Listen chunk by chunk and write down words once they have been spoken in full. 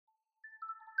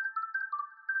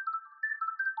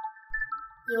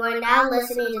You are now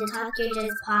listening to Talk Yo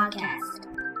Jits Podcast.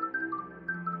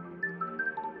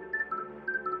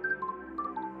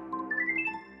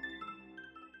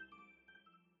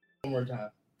 One more time.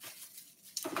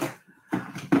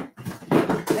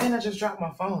 Man, I just dropped my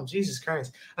phone. Jesus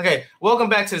Christ. Okay, welcome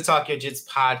back to the Talk Yo Jits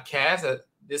Podcast.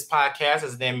 This podcast,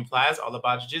 as the name implies, all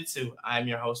about jiu-jitsu. I'm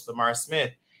your host, Lamar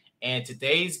Smith. And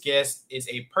today's guest is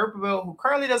a purple belt who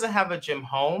currently doesn't have a gym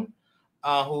home,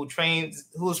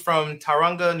 who's from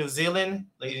Tauranga, New Zealand.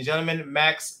 Ladies and gentlemen,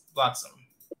 Matt Bloxham.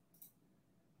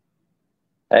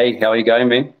 Hey, how are you going,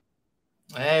 man?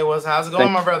 Hey, how's it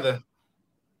going, my brother?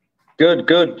 Good.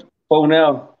 Full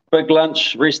now. Big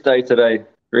lunch. Rest day today.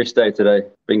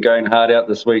 Been going hard out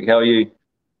this week. How are you?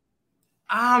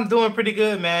 I'm doing pretty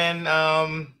good,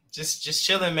 man. Just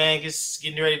chilling, man. Just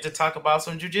getting ready to talk about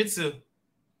some jiu-jitsu.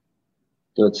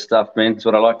 Good stuff, man. That's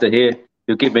what I like to hear.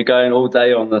 You'll keep me going all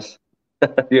day on this.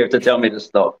 You have to tell me to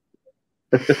stop.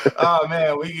 Oh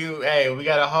man, we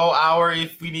got a whole hour.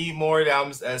 If we need more,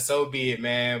 so be it,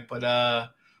 man. But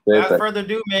without further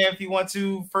ado, man, if you want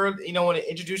to want to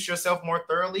introduce yourself more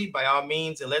thoroughly, by all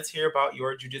means, and let's hear about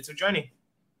your jiu-jitsu journey.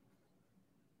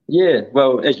 Yeah,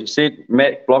 well, as you said,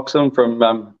 Matt Bloxham from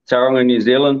Tauranga, New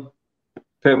Zealand.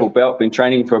 Purple belt, been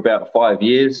training for about 5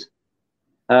 years.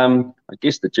 I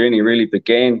guess the journey really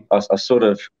began. I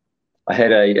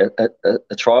had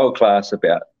a trial class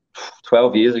about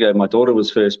 12 years ago. My daughter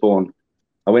was first born.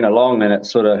 I went along and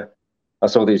I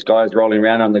saw these guys rolling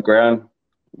around on the ground,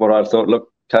 what I thought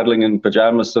looked cuddling in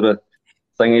pajamas sort of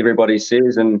thing everybody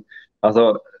says. And I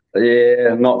thought,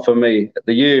 yeah, not for me.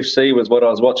 The UFC was what I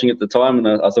was watching at the time,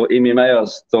 and I thought MMA,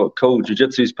 thought, cool,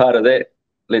 jiu-jitsu's part of that.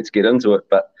 Let's get into it.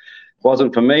 But it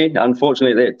wasn't for me.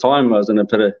 Unfortunately, at that time, I was in a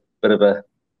bit of a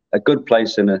good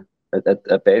place and a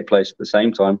bad place at the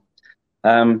same time.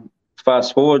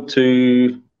 Fast forward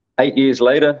to 8 years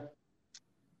later,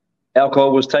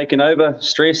 alcohol was taking over,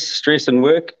 stress and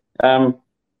work. I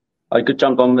could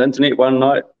jump on the internet one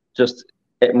night just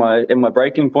at my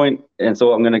breaking point and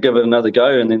thought I'm going to give it another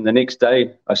go. And then the next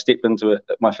day I stepped into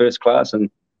my first class,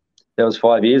 and that was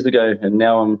 5 years ago. And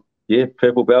now I'm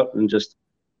purple belt, and just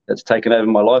it's taken over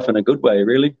my life in a good way,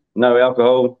 really. No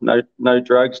alcohol, no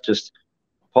drugs, just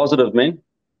positive, man.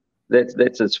 That's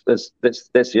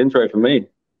the intro for me.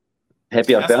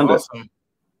 Happy I found awesome. It.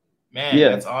 Man, yeah.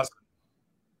 That's awesome.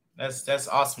 That's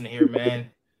awesome to hear,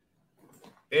 man.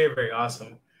 Very, very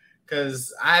awesome.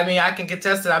 Because I can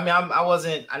contest it. I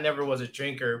never was a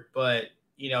drinker, but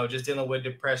just dealing with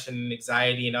depression and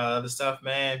anxiety and all that other stuff,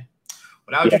 man.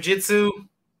 Without jiu-jitsu,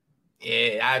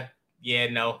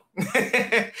 no.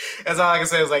 That's all I can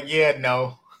say is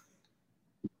no.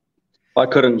 I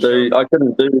couldn't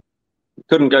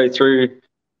go through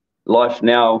life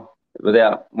now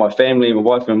without my family, my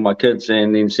wife and my kids,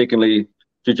 and then secondly,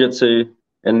 jiu-jitsu,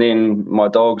 and then my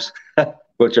dogs,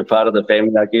 which are part of the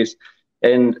family, I guess.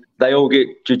 And they all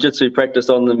get jiu-jitsu practice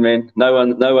on them, man. No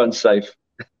one's safe.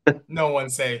 No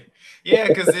one's safe. Yeah,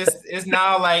 because it's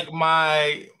now like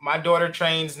my daughter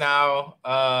trains now.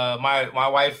 My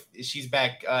wife, she's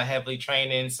back heavily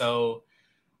training. So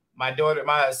my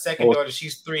second daughter,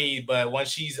 she's 3, but when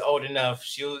she's old enough,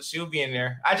 she'll be in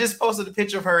there. I just posted a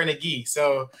picture of her in a gi,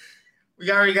 so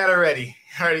we already got her ready.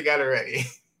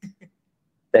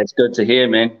 That's good to hear,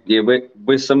 man. Yeah,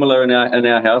 we're similar in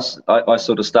our house. I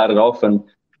sort of started off and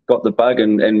got the bug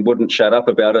and wouldn't shut up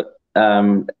about it.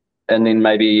 And then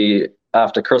maybe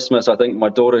after Christmas, I think my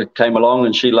daughter came along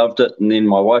and she loved it. And then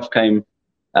my wife came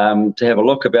to have a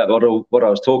look about what I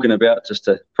was talking about, just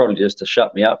to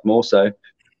shut me up more so.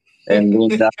 And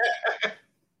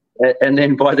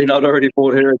then by then I'd already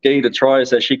bought her a gi to try.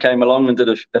 So she came along and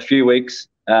did a few weeks.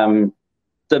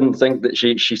 Didn't think that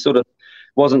she sort of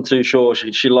wasn't too sure.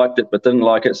 She liked it, but didn't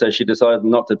like it, so she decided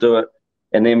not to do it.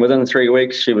 And then within 3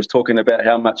 weeks, she was talking about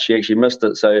how much she actually missed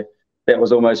it. So that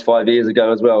was almost 5 years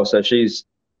ago as well. So she's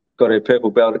got her purple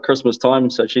belt at Christmas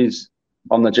time. So she's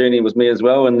on the journey with me as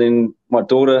well. And then my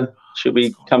daughter, she'll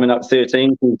be coming up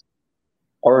 13,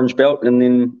 orange belt. And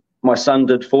then my son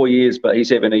did 4 years, but he's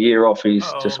having a year off. He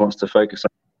just wants to focus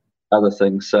on other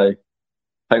things. So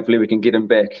hopefully we can get him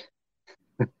back.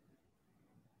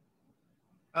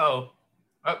 Oh,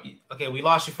 okay. We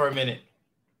lost you for a minute.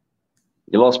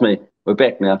 You lost me. We're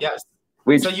back now. Yes.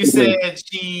 So you said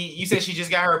she just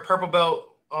got her purple belt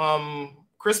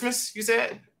Christmas, you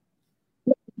said?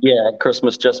 Yeah,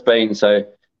 Christmas just been. So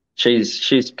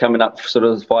she's coming up sort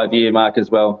of the 5 year mark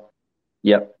as well.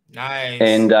 Yep. Nice.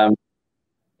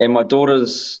 And my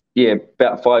daughter's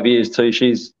about 5 years too.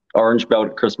 She's orange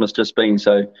belt at Christmas just been.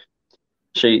 So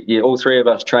all three of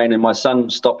us train, and my son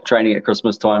stopped training at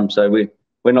Christmas time. So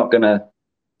we're not going to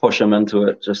push him into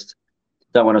it. Just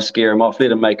don't want to scare him off.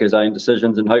 Let him make his own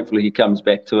decisions, and hopefully he comes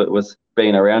back to it with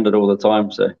being around it all the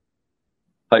time. So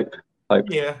hope.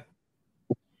 Yeah.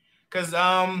 Because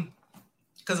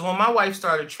when my wife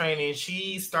started training,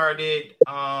 she started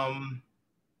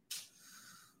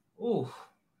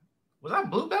was I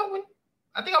blue belt when?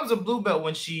 I think I was a blue belt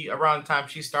when around the time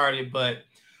she started, but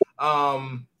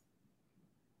COVID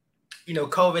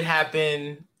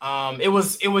happened. It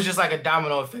was just like a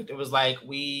domino effect. It was like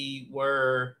we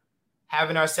were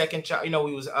having our second child,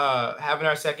 we was having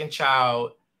our second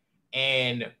child,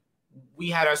 and we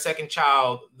had our second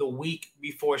child the week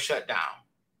before shutdown.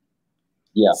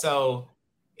 Yeah. So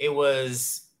it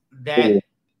was that,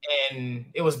 and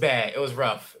it was bad. It was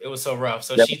rough. It was so rough.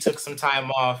 So she took some time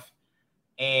off,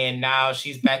 and now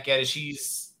she's back at it.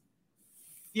 She's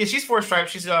 4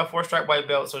 stripes. She's a 4-stripe white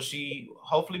belt. So she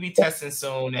hopefully be testing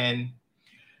soon. And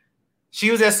she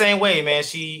was that same way, man.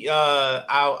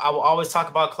 I will always talk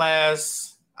about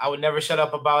class. I would never shut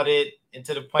up about it, and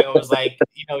to the point where it was like,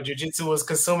 jiu-jitsu was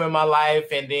consuming my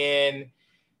life. And then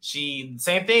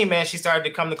same thing, man. She started to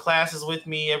come to classes with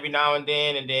me every now and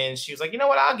then she was like, you know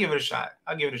what? I'll give it a shot.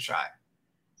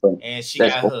 And she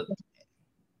got hooked.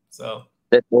 So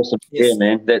that's awesome. Yeah,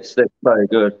 man. That's very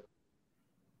good.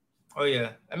 Oh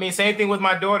yeah. I mean, same thing with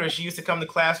my daughter. She used to come to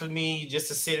class with me just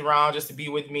to sit around, just to be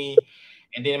with me.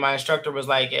 And then my instructor was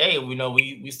like, hey,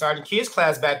 we started kids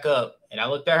class back up. And I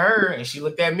looked at her and she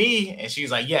looked at me and she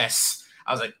was like, yes.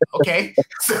 I was like, okay.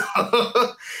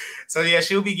 So yeah,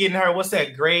 she'll be getting her, what's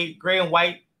that? Gray and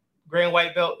white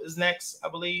belt is next, I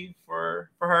believe, for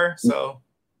her. So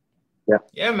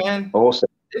yeah, man. Awesome.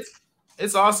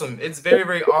 It's awesome. It's very,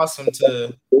 very awesome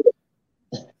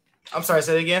I'm sorry,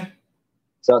 say it again.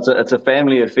 So it's a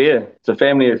family affair. It's a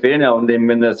family affair now. And then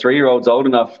when the 3-year-old's old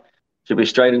enough, she'll be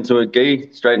straight into a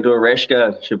gi, straight into a rash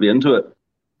guard. She'll be into it.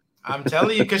 I'm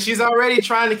telling you, because she's already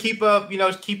trying to keep up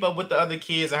with the other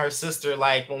kids and her sister.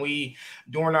 Like when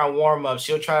during our warm up,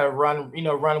 she'll try to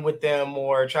run with them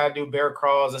or try to do bear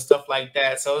crawls and stuff like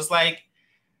that. So it's like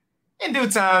in due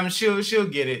time, she'll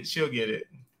get it. She'll get it.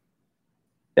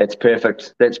 That's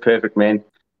perfect. That's perfect, man.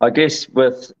 I guess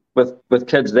with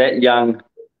kids that young,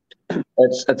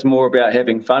 it's more about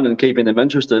having fun and keeping them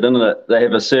interested, isn't it? They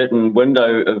have a certain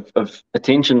window of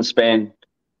attention span.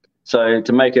 So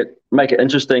to make it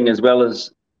interesting as well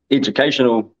as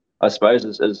educational, I suppose,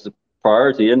 is the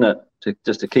priority, isn't it?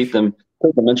 To keep them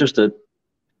interested.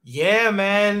 Yeah,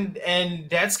 man. And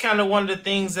that's kind of one of the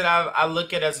things that I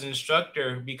look at as an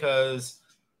instructor, because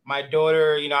my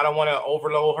daughter, I don't want to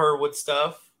overload her with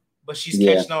stuff, but she's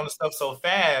catching on to stuff so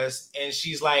fast. And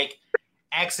she's like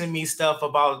asking me stuff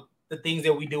about the things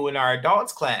that we do in our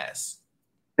adults class.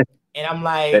 And I'm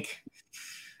like,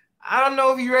 I don't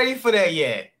know if you're ready for that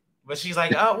yet. But she's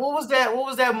like, oh, what was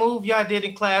that move y'all did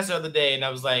in class the other day? And I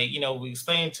was like, we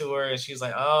explained to her, and she's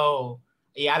like, oh,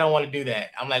 yeah, I don't want to do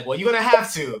that. I'm like, well, you're going to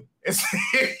have to.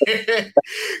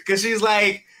 Because she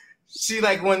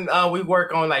like when we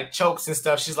work on like chokes and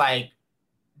stuff, she's like,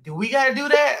 do we got to do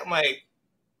that? I'm like,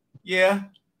 yeah,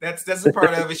 that's a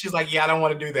part of it. She's like, yeah, I don't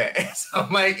want to do that. So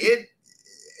I'm like, it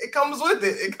comes with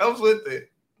it. It comes with it.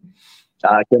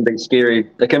 It can be scary.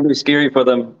 It can be scary for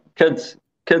them.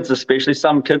 Kids especially,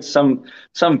 some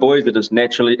boys are just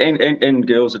naturally, and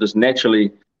girls are just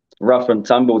naturally rough and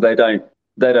tumble. They don't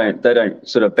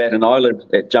sort of bat an eyelid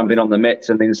at jumping on the mats,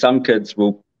 and then some kids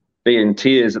will be in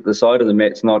tears at the side of the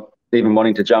mats, not even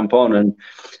wanting to jump on.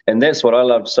 And that's what I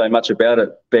love so much about it,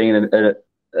 being a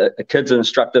kids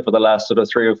instructor for the last sort of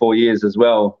 3 or 4 years as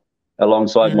well,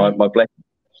 alongside my black,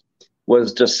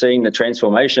 was just seeing the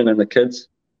transformation in the kids,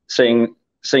 seeing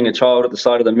a child at the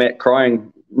side of the mat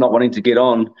crying, not wanting to get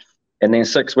on, and then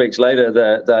 6 weeks later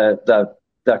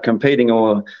they're competing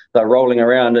or they're rolling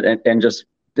around and just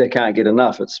they can't get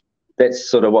enough. That's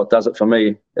sort of what does it for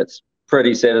me. It's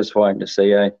pretty satisfying to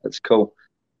see. It's cool.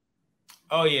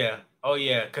 Oh yeah,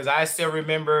 because I still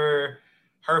remember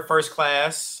her first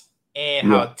class and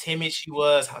how timid she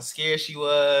was, how scared she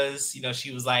was.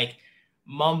 She was like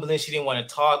mumbling, she didn't want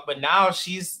to talk, but now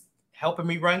she's helping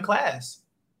me run class.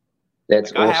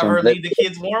 That's awesome. I have her lead the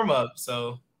kids warm up.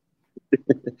 So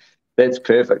that's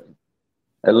perfect.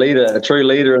 A true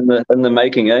leader in the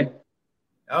making, eh?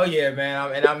 Oh yeah,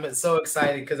 man. I'm so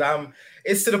excited because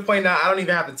it's to the point now I don't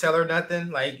even have to tell her nothing.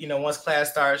 Like, once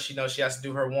class starts, she has to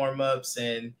do her warm ups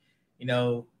and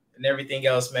and everything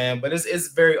else, man. But it's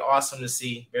very awesome to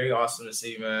see. Very awesome to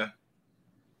see, man.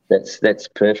 That's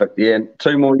perfect. Yeah.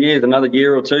 2 more years, another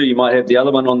year or 2, you might have the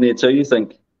other one on there too, you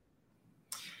think?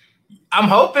 I'm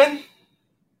hoping.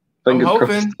 Fingers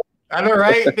crossed. I know,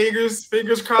 right?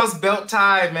 Fingers crossed, belt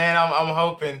tied, man. I'm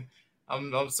hoping.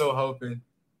 I'm so hoping.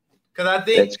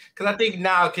 Because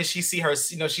now, because she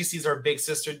sees her big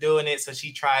sister doing it, so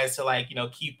she tries to like,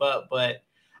 keep up. But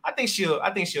I think she'll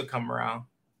come around.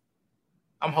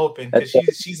 I'm hoping, because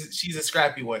she's a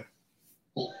scrappy one.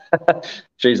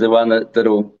 She's the one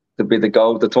that'll be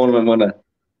the tournament winner.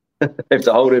 Have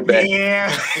to hold it back.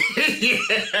 Yeah.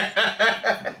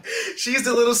 Yeah. She's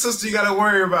the little sister you got to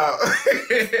worry about.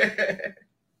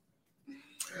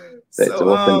 That's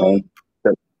awesome, man.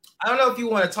 I don't know if you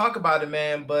want to talk about it,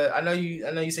 man, but I know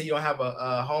you say you don't have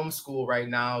a homeschool right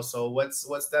now. So what's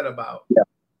that about?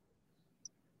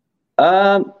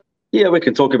 Yeah, we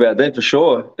can talk about that for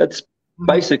sure. It's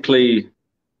basically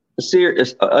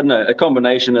a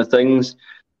combination of things.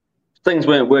 Things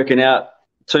weren't working out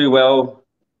too well.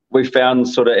 We found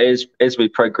sort of as we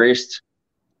progressed,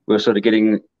 we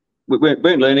weren't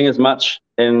learning as much,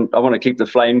 and I want to keep the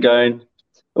flame going.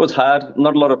 It was hard.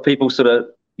 Not a lot of people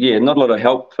not a lot of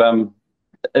help,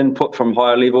 input from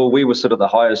higher level. We were sort of the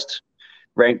highest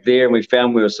ranked there, and we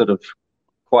found we were sort of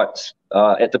quite,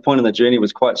 at the point in the journey,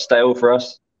 was quite stale for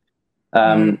us.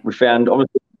 We found,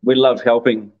 obviously, we love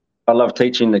helping. I love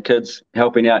teaching the kids,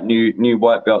 helping out new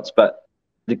white belts, but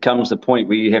there comes the point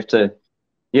where you have to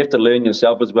learn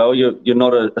yourself as well. You're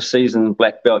not a seasoned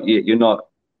black belt yet. You're not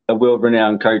a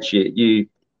world-renowned coach yet. You,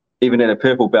 even at a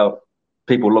purple belt,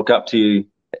 people look up to you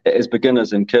as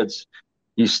beginners and kids.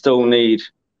 You still need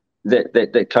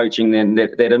that coaching and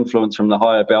that influence from the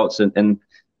higher belts, and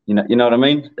you know what I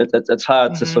mean. It's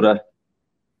hard to sort of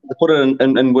put it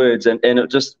in words, and it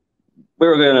just, we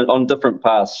were going on different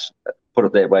paths. Put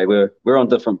it that way. We're on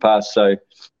different paths, so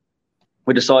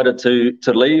we decided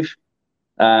to leave.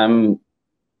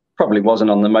 Probably wasn't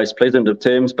on the most pleasant of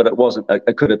terms, but it wasn't.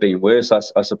 It could have been worse,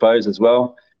 I suppose, as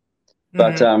well.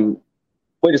 But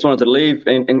we just wanted to leave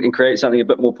and create something a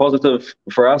bit more positive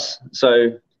for us.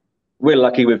 So we're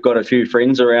lucky we've got a few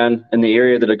friends around in the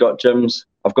area that have got gyms.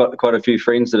 I've got quite a few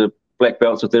friends that are black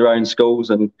belts with their own schools,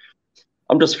 and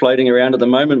I'm just floating around at the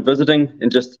moment, visiting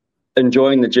and just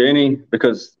enjoying the journey,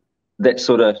 because I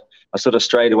sort of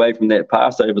strayed away from that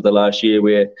path over the last year,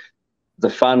 where the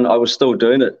fun, I was still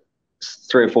doing it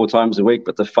 3 or 4 times a week,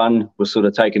 but the fun was sort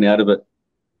of taken out of it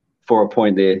for a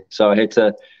point there. So I had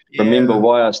to remember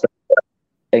why I started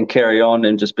and carry on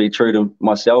and just be true to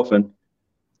myself, and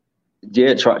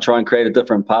try and create a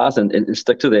different path and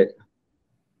stick to that.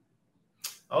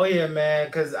 Oh yeah, man,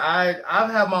 because I've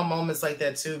had my moments like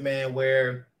that too, man,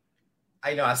 where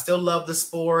I still love the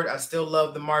sport, I still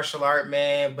love the martial art,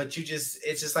 man, but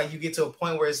it's just like you get to a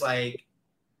point where it's like,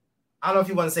 I don't know if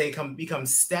you want to say become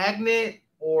stagnant,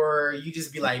 or you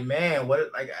just be like, man,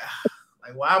 what, like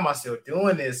why am I still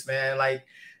doing this, man? Like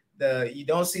you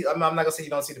don't see, I'm not gonna say you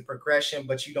don't see the progression,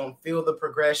 but you don't feel the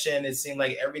progression. It seems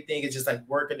like everything is just like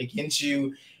working against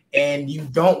you, and you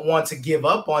don't want to give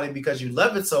up on it because you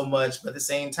love it so much, but at the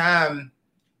same time,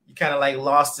 you kind of like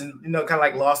lost in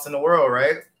the world,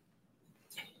 right?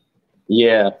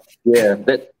 Yeah,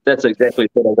 that's exactly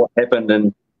sort of what happened.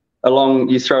 And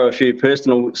you throw a few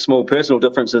small personal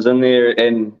differences in there,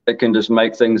 and it can just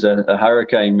make things a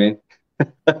hurricane, man.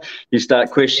 You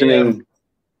start questioning,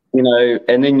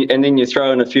 and then you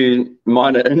throw in a few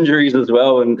minor injuries as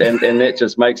well, and that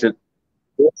just makes it.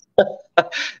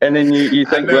 And then you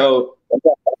think, well,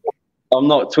 I'm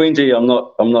not 20, I'm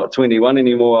not 21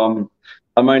 anymore.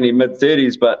 I'm only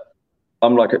mid-30s, but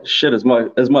I'm like, shit, is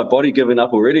my body giving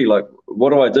up already? Like,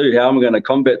 what do I do? How am I going to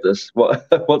combat this?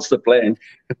 What's the plan?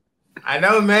 I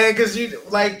know, man, because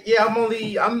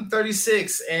I'm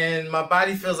 36, and my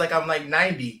body feels like I'm like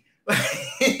 90.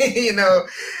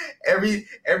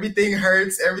 Everything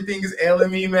hurts, everything is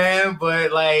ailing me, man.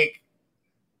 But like,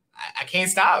 I can't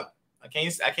stop. I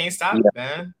can't stop,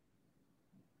 man.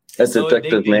 It's so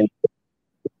addictive, man.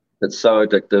 It's so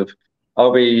addictive.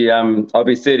 I'll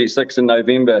be 36 in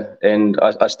November, and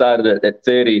I started at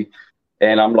 30,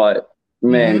 and I'm like,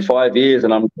 man, 5 years,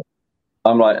 and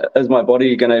I'm like, is my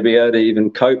body going to be able to even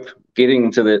cope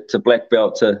getting to black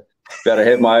belt, to be able to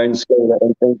have my own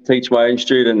school and teach my own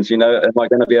students? Am I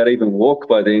going to be able to even walk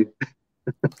by then?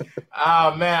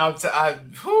 Oh man,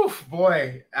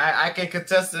 boy, I can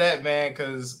contest to that, man.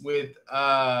 Because with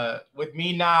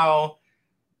me now,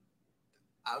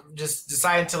 I'm just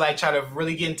deciding to like try to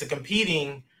really get into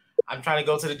competing. I'm trying to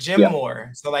go to the gym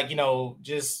more. So like,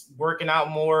 just working out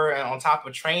more and on top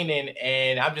of training.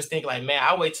 And I'm just thinking like, man,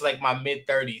 I'll wait till like my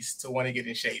mid-30s to want to get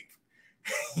in shape.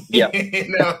 Yeah.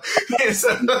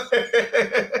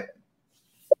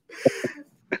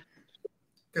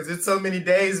 Because it's so many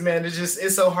days, man.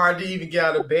 It's so hard to even get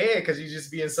out of bed because you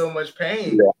just be in so much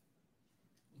pain. Yeah.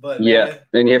 But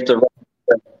then you have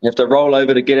to roll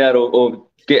over to get out or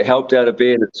get helped out of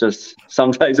bed. It's just,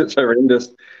 some days it's horrendous.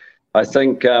 I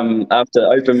think after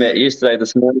open mat yesterday,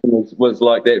 this morning was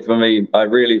like that for me. I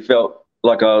really felt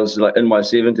like I was like in my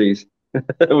 70s.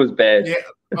 It was bad. Yeah.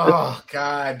 Oh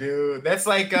God, dude. That's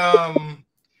like I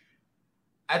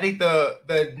think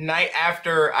the night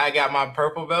after I got my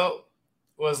purple belt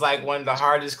was like one of the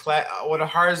hardest one of the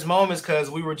hardest moments because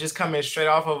we were just coming straight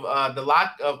off of the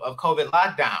COVID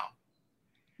lockdown.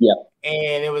 Yeah.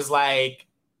 And it was like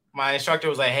my instructor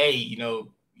was like, "Hey,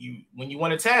 when you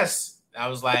want to test," I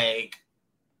was like,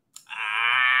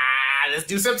 let's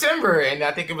do September. And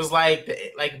I think it was like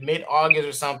mid-August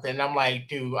or something. And I'm like,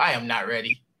 dude, I am not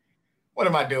ready. What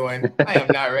am I doing? I am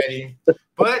not ready.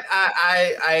 But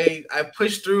I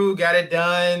pushed through, got it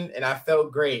done, and I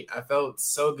felt great. I felt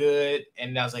so good.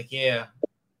 And I was like, yeah.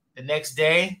 The next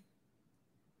day,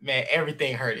 man,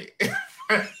 everything hurted.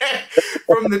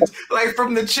 from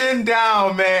the chin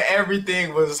down, man,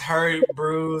 everything was hurt,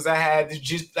 bruised. I had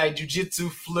jiu-jitsu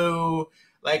flu.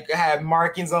 Like I had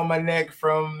markings on my neck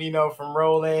from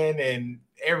rolling, and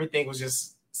everything was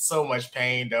just so much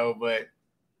pain though. But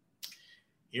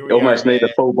here we almost are, need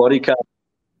a full body cast.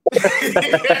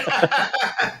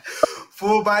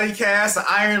 Full body cast,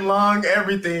 iron lung,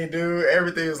 everything, dude.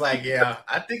 Everything was like, yeah,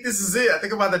 I think this is it. I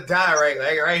think I'm about to die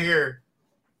right here.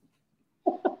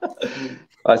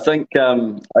 I think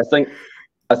like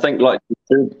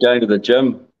going to the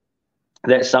gym,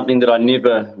 that's something that I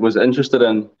never was interested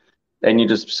in, and you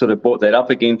just sort of brought that up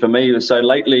again for me. So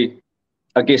lately,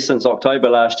 I guess since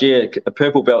October last year, a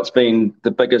purple belt's been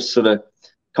the biggest sort of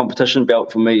competition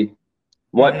belt for me.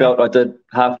 White belt, I did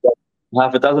half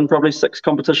a dozen, probably 6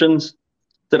 competitions.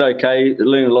 Did okay,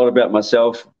 learned a lot about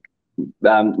myself,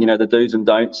 the do's and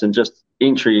don'ts, and just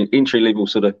entry level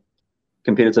sort of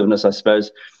competitiveness, I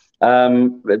suppose.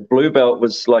 Blue belt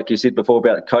was, like you said before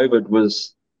about COVID,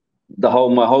 was my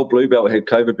whole blue belt had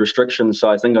COVID restrictions. So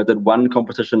I think I did 1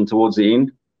 competition towards the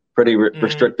end, pretty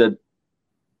restricted.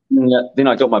 Then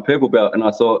I got my purple belt, and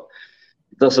I thought,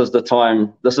 this is the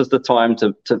time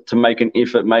to make an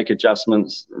effort, make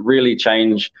adjustments, really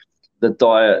change the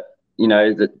diet,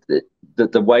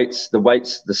 the weights,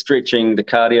 the stretching, the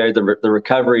cardio, the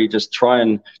recovery, just try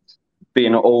and be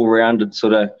an all-rounded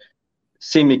sort of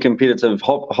semi-competitive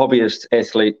hobbyist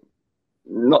athlete,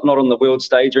 not on the world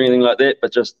stage or anything like that,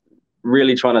 but just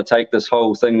really trying to take this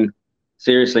whole thing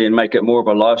seriously and make it more of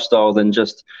a lifestyle than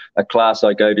just a class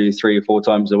I go to 3 or 4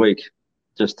 times a week,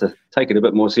 just to take it a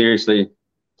bit more seriously.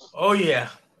 Oh yeah.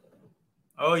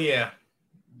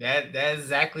 That's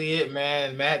exactly it,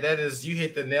 man. Matt, you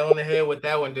hit the nail on the head with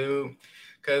that one, dude.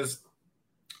 Because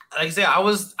like I said,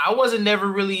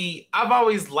 I've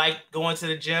always liked going to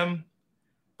the gym,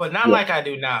 but not like I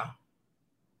do now.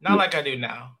 Like I do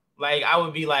now. Like I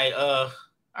would be like, all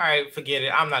right, forget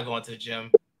it. I'm not going to the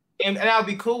gym. And I'll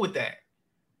be cool with that.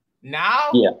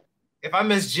 Now, if I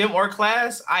miss gym or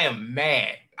class, I am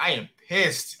mad. I am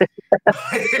pissed.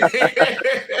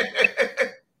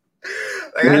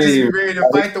 I just be ready to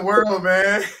fight the world,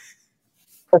 man.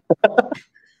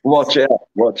 Watch out.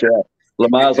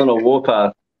 Lamar's on a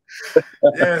warpath.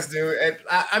 Yes, dude. And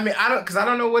I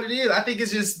don't know what it is. I think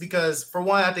it's just because, for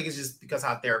one, how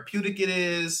therapeutic it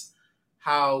is,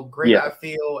 how great I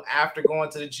feel after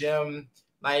going to the gym.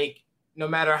 Like, no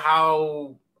matter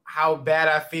how bad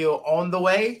I feel on the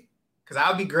way, because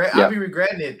I'll be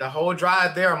regretting it the whole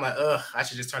drive there. I'm like, I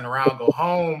should just turn around, go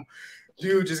home.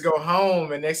 Dude, just go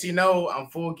home. And next thing you know, I'm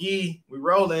full gi. We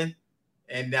rolling.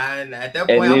 And then at that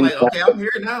point, I'm like, okay, I'm here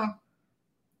now.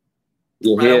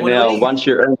 You're here now. Once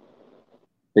you're in.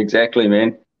 Exactly,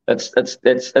 man. It's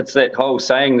that whole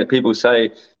saying that people say,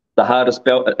 the hardest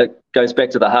belt, it goes back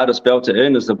to the hardest belt to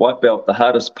earn is the white belt. The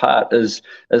hardest part is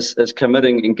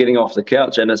committing and getting off the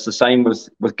couch. And it's the same with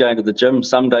going to the gym.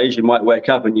 Some days you might wake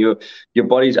up and your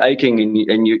body's aching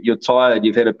and you're tired.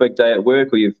 You've had a big day at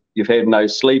work, or you've had no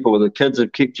sleep, or the kids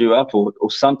have kept you up, or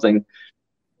something.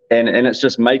 And it's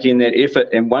just making that effort.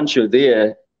 And once you're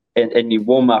there and you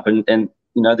warm up and the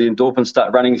endorphins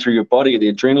start running through your body,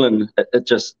 the adrenaline,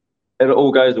 it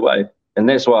all goes away. And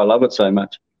that's why I love it so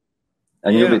much.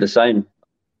 And you'll be the same.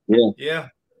 Yeah.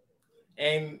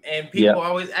 And people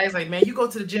always ask, like, man, you go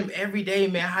to the gym every day,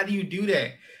 man. How do you do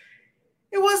that?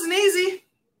 It wasn't easy.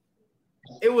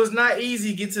 It was not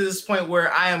easy to get to this point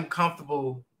where I am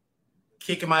comfortable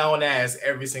kicking my own ass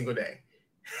every single day.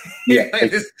 Yeah.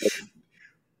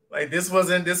 This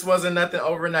wasn't nothing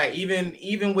overnight.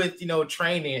 Even with,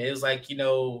 training, it was like,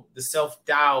 the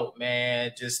self-doubt,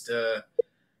 man, just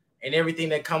and everything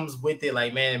that comes with it.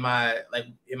 Like, man, am I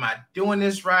doing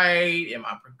this right? Am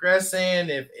I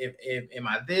progressing? If am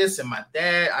I this? Am I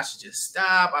that? I should just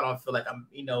stop. I don't feel like I'm,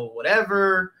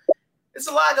 whatever. It's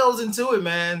a lot goes into it,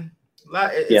 man.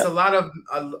 It's a lot of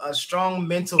a strong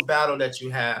mental battle that you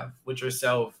have with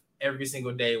yourself every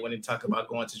single day when you talk about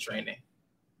going to training.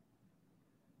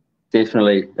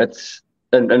 Definitely. It's,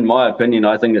 in my opinion,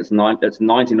 I think it's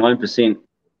 99%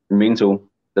 mental,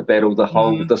 the battle,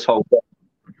 this whole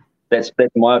that's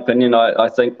my opinion. I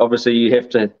think obviously you have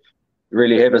to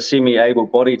really have a semi-able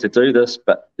body to do this,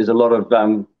 but there's a lot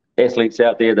of athletes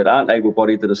out there that aren't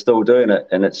able-bodied that are still doing it,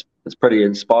 and it's pretty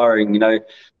inspiring.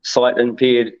 Sight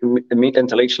impaired,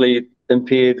 intellectually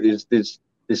impaired. There's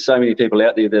so many people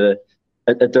out there that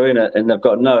are doing it, and they've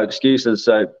got no excuses.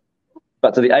 So,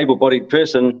 but to the able-bodied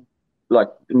person, like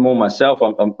more myself,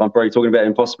 I'm probably talking about,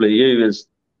 and possibly you, is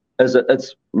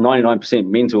it's 99%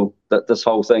 mental, that this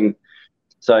whole thing.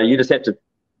 So you just have to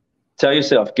tell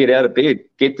yourself, get out of bed,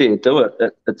 get there, do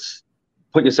it. It's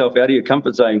put yourself out of your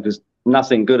comfort zone, because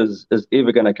nothing good is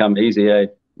ever going to come easy.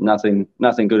 Nothing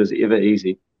good is ever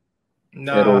easy.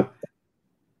 No,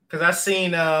 because I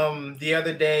seen the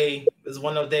other day, it was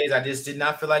one of those days I just did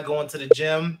not feel like going to the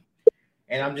gym,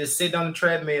 and I'm just sitting on the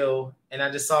treadmill, and I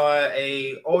just saw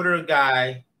a older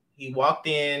guy. He walked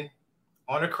in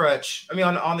on a crutch.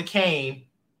 On the cane,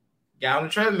 got on the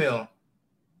treadmill.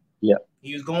 Yeah.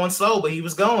 He was going slow, but he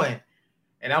was going.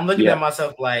 And I'm looking at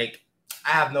myself like,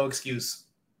 I have no excuse.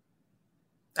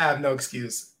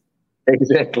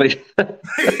 Exactly. And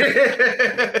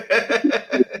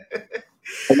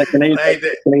it can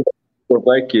either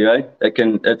break you, eh? It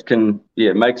can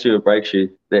makes you or breaks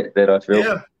you, that I feel.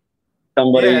 Yeah.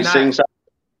 Somebody seeing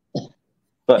something.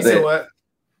 But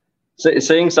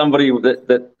seeing somebody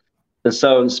that is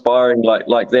so inspiring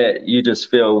like that, you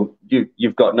just feel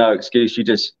you've got no excuse. You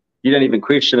don't even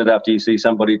question it after you see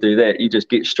somebody do that. You just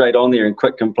get straight on there and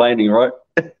quit complaining, right?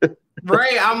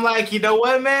 Right. I'm like, you know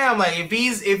what, man? I'm like, if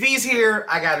he's here,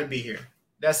 I got to be here.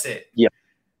 That's it. Yeah.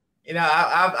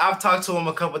 I've talked to him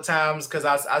a couple of times, because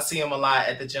I see him a lot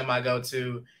at the gym I go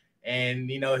to, and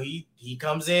he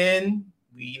comes in.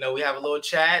 We have a little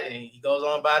chat, and he goes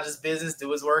on about his business,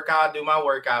 do his workout, do my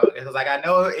workout. It's like, I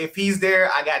know if he's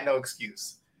there, I got no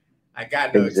excuse.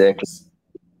 Excuse.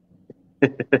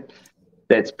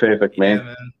 That's perfect, man. Yeah,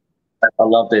 man. I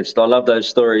love that. I love those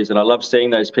stories, and I love seeing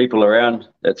those people around.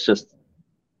 It's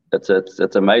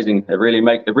amazing. It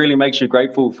really makes you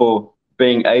grateful for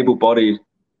being able-bodied,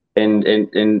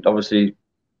 and obviously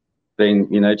being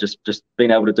just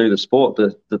being able to do the sport,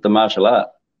 the martial art.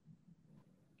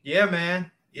 Yeah, man.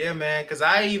 Because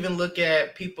I even look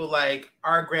at people like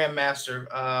our Grandmaster.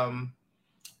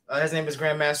 His name is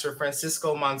Grandmaster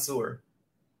Francisco Mansour,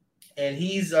 and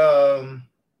he's he's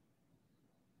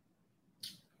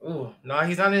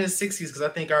not in his 60s, because I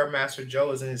think our Master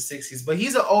Joe is in his 60s. But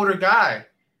he's an older guy,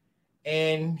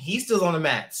 and he's still on the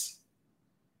mats,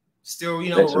 still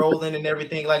rolling and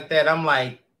everything like that. I'm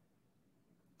like,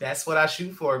 that's what I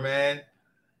shoot for, man.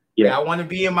 Yeah, I want to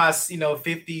be in my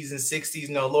 50s and 60s,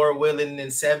 Lord willing,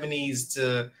 and 70s,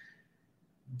 to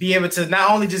be able to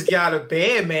not only just get out of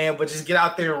bed, man, but just get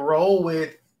out there and roll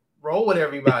with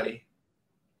everybody.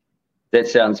 That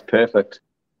sounds perfect.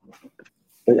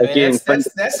 Man, again,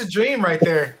 that's a dream right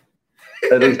there.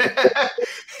 That's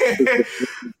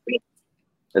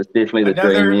definitely the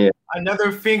dream. Yeah,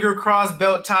 another finger cross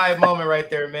belt tie moment right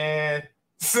there, man.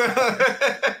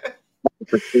 100%.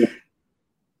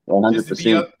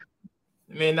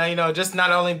 Just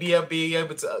not only be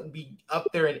able to be up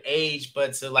there in age,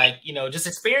 but to just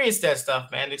experience that stuff,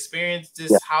 man. Experience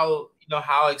just how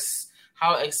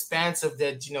expansive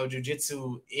that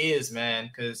jiu-jitsu is, man.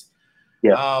 Because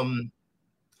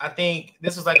I think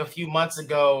this was like a few months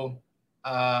ago.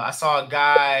 I saw a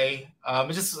guy,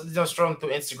 just strolling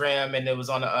through Instagram, and it was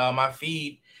on my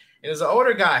feed. It was an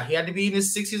older guy. He had to be in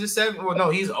his 60s or 70s. Well, no,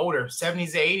 he's older,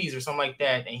 70s, 80s, or something like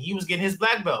that. And he was getting his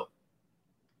black belt.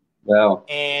 Wow.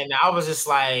 And I was just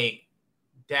like,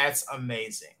 that's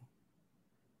amazing.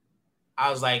 I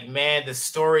was like, man, the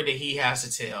story that he has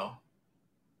to tell.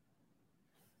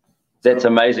 That's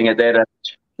amazing at that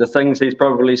age. The things he's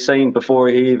probably seen before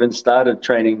he even started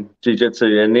training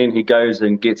jiu-jitsu, and then he goes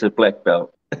and gets a black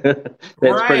belt. That's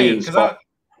pretty inspiring.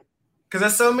 Because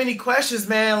there's so many questions,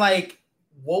 man. Like,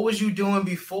 what was you doing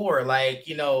before? Like,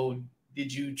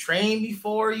 did you train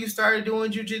before you started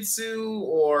doing jiu-jitsu,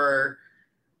 or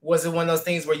was it one of those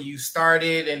things where you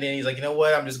started and then he's like, you know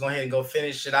what, I'm just going ahead and go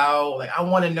finish it out? Like, I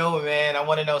want to know, man. I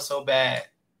want to know so bad.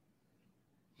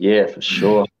 Yeah, for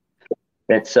sure.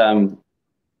 That's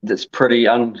pretty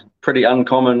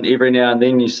uncommon. Every now and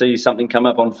then you see something come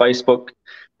up on Facebook,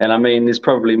 and I mean, there's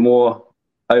probably more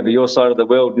over your side of the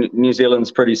world. New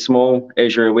Zealand's pretty small,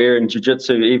 as you're aware, in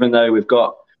jiu-jitsu. Even though we've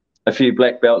got a few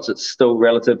black belts, it's still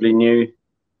relatively new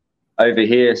over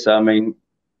here. So I mean,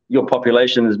 your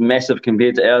population is massive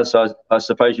compared to ours, so I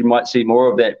suppose you might see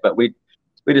more of that. But we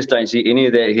just don't see any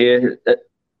of that here.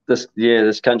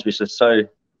 This country's just so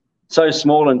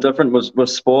small and different with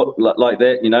sport like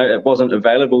that. It wasn't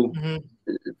available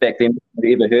back then. I'd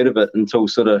ever heard of it until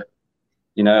sort of,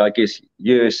 I guess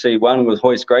UFC 1 with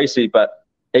Hoist Gracie. But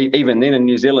even then in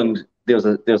New Zealand, there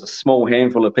was a small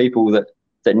handful of people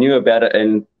that knew about it,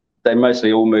 and they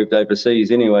mostly all moved overseas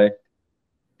anyway,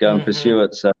 go and pursue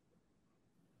it. So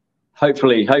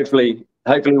hopefully we'll be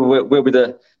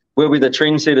the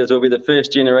trendsetters. We'll be the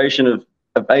first generation of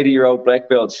 80-year-old black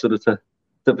belts sort of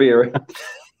to be around.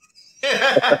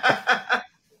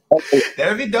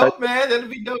 That'd be dope, man. That'd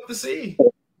be dope to see.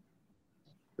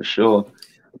 For sure.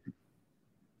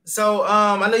 So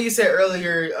I know you said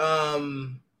earlier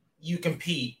you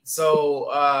compete. So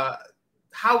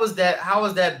how was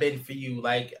that been for you?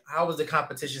 Like, how was the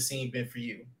competition scene been for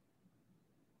you?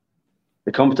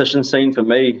 The competition scene for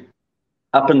me,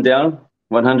 up and down,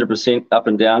 100% up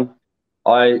and down.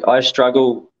 I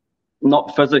struggle,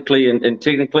 not physically and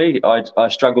technically. I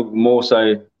struggle more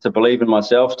so to believe in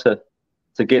myself to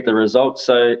get the results.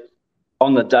 So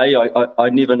on the day, I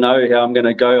never know how I'm going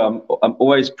to go. I'm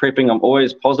always prepping. I'm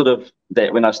always positive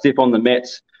that when I step on the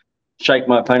mats, shake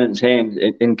my opponent's hand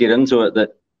and get into it,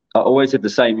 that I always have the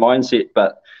same mindset.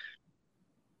 But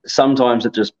sometimes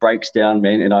it just breaks down,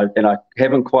 man, and I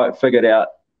haven't quite figured out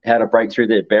how to break through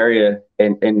that barrier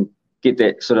and get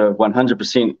that sort of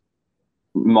 100%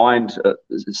 mind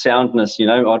soundness.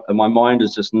 My mind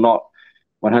is just not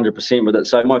 100% with it.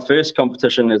 So my first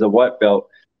competition as a white belt,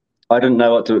 I didn't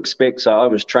know what to expect, so I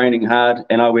was training hard,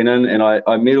 and I went in and I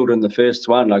medaled in the first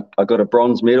one. I got a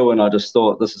bronze medal, and I just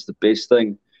thought this is the best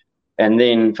thing. And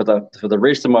then for the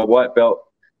rest of my white belt,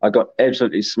 I got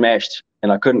absolutely smashed,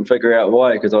 and I couldn't figure out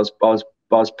why, because I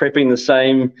was prepping the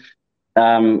same,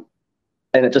 and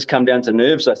it just come down to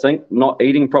nerves. I think not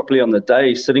eating properly on the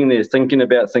day, sitting there thinking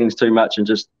about things too much, and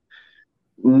just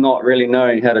not really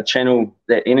knowing how to channel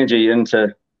that energy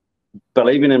into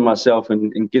believing in myself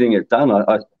and getting it done.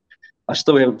 I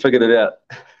still haven't figured it out.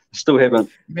 Still haven't.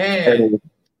 Man,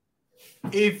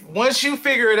 if once you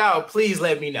figure it out, please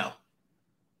let me know.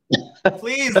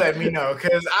 Please let me know,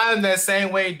 because I'm that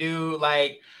same way, dude.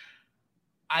 Like,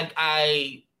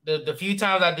 the few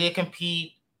times I did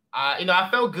compete, I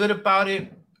felt good about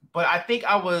it, but I think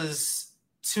I was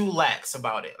too lax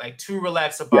about it, like too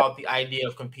relaxed about the idea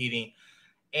of competing.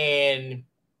 And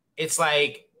it's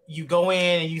like you go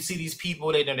in and you see these people,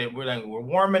 we're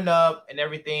warming up and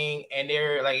everything, and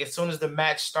they're like, as soon as the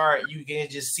match start, you can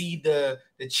just see the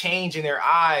change in their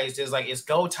eyes. There's like, it's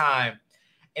go time.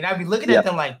 And I'd be looking at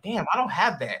them like, damn, I don't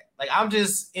have that. Like, I'm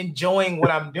just enjoying what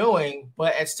I'm doing,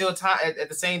 but at the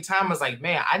same time, I was like,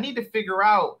 man, I need to figure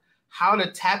out how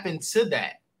to tap into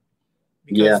that,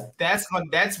 because that's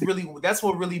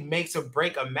what really makes or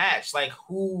break a match. Like,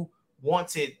 who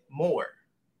wants it more?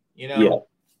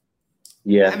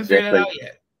 Yeah, I haven't figured it out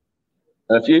yet.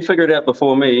 If you figure it out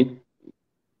before me,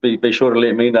 be sure to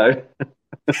let me know.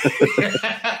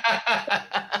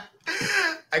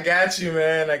 I got you,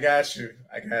 man. I got you.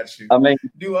 I mean,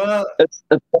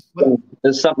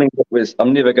 it's something that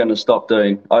I'm never going to stop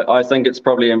doing. I think it's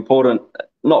probably important,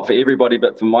 not for everybody,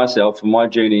 but for myself, for my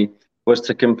journey, was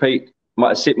to compete.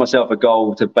 I set myself a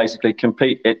goal to basically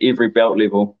compete at every belt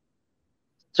level.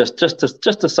 Just to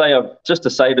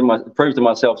prove to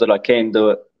myself that I can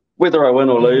do it, whether I win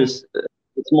or lose.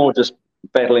 It's more just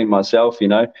battling myself, 6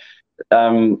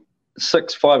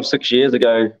 years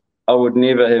ago, I would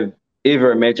never have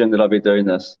ever imagined that I'd be doing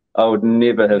this. I would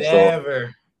never have thought.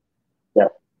 Yeah,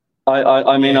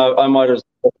 I mean, I might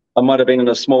have been in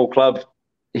a small club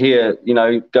here,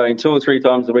 going 2 or 3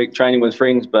 times a week, training with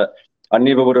friends, but I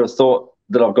never would have thought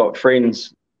that I've got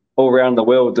friends all around the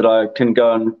world that I can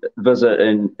go and visit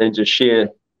and just share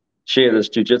this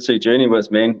jiu-jitsu journey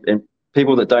with, man. And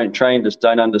people that don't train just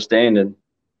don't understand, and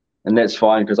that's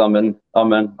fine, because I'm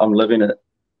living it,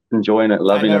 enjoying it,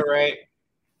 loving it. Right?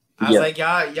 I was like,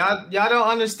 y'all don't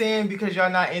understand because y'all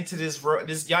not into this world,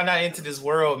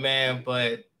 man.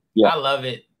 But I love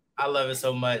it. I love it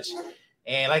so much.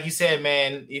 And like you said,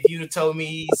 man, if you'd have told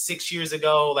me 6 years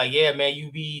ago, like, yeah, man,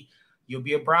 you'll be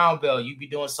a brown belt, you'd be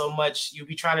doing so much, you'll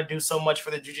be trying to do so much for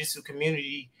the jiu-jitsu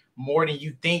community, more than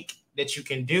you think that you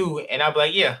can do, and I'd be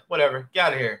like, yeah, whatever, get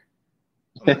out of here.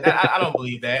 I don't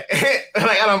believe that.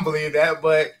 Like, I don't believe that,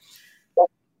 but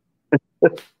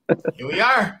here we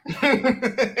are.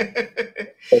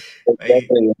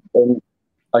 Exactly. And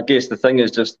I guess the thing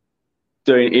is just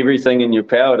doing everything in your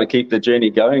power to keep the journey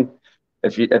going.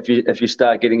 If you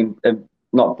start getting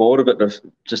not bored of it, but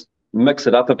just mix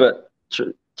it up a bit,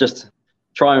 just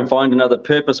try and find another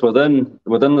purpose within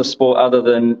the sport other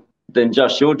than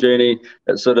just your journey.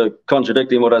 It's sort of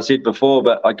contradicting what I said before,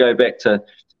 but I go back to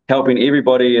helping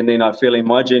everybody, and then I feel in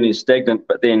my journey is stagnant.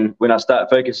 But then when I start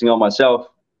focusing on myself,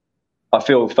 I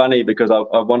feel funny because I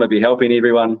want to be helping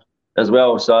everyone as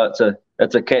well. So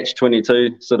it's a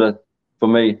catch-22 sort of for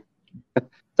me.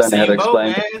 Don't know how to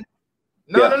explain it.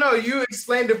 No. You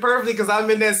explained it perfectly because I'm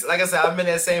in this. Like I said, I'm in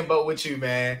that same boat with you,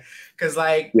 man. Because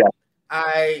I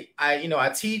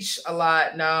teach a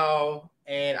lot now,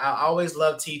 and I always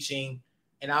love teaching,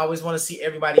 and I always want to see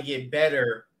everybody get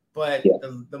better. But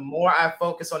the more I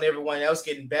focus on everyone else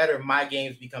getting better, my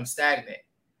games become stagnant.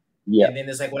 Yeah. And then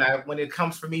it's like when it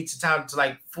comes for me to time to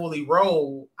like fully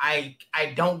roll, I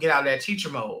don't get out of that teacher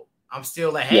mode. I'm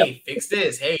still like, hey, fix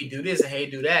this, hey, do this, and hey,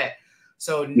 do that.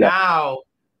 So now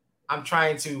I'm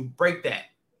trying to break that.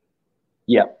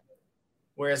 Yeah.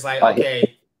 Where it's like,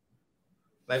 okay,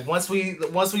 like once we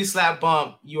slap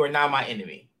bump, you are now my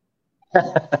enemy.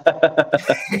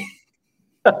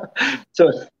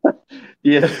 So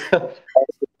yeah,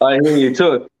 I hear you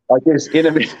too. I guess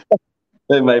enemy.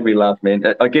 That made me laugh, man.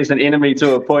 I guess an enemy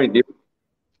to a point.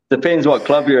 Depends what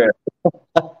club you're at.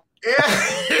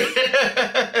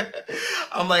 Yeah.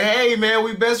 I'm like, hey, man,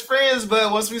 we best friends,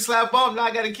 but once we slap bump, now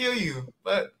I got to kill you.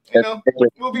 But,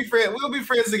 we'll be friends. We'll be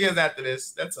friends again after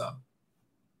this. That's all.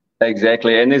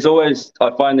 Exactly. And I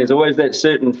find there's always that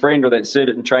certain friend or that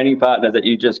certain training partner that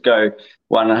you just go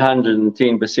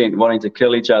 110% wanting to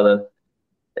kill each other.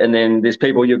 And then there's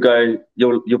people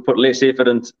you'll put less effort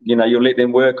in, you'll let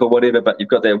them work or whatever, but you've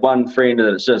got that one friend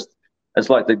that it's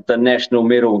like the national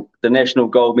medal, the national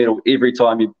gold medal every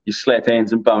time you slap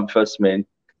hands and bump fists, man.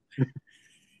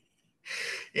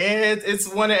 Yeah,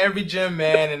 it's one at every gym,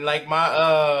 man. And like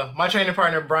my training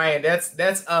partner Brian,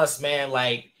 that's us, man.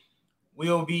 Like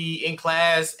we'll be in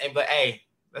class and but hey,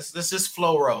 let's just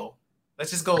flow roll.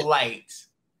 Let's just go light.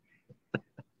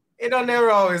 It don't never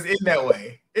always end that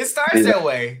way. It starts that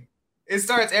way. It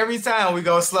starts every time we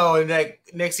go slow, and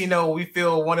next you know, we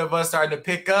feel one of us starting to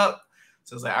pick up.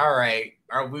 So it's like, all right,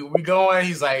 are we going?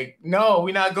 He's like, no,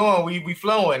 we're not going. We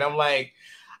flowing. I'm like,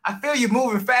 I feel you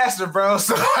moving faster, bro.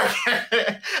 So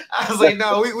I was like,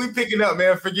 no, we picking up,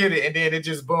 man. Forget it. And then it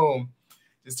just boom,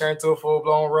 just turned to a full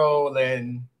blown roll,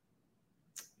 and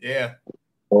yeah.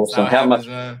 Awesome. How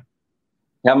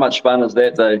much fun is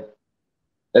that though?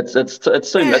 It's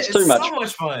too much. So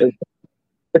much fun.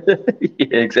 Yeah,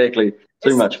 exactly.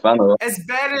 Too much fun. Right?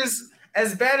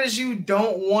 As bad as you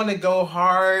don't want to go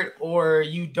hard or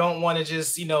you don't want to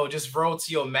just roll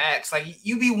to your max, like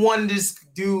you be wanting to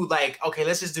just do like, okay,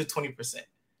 let's just do 20%.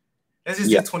 Let's just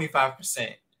do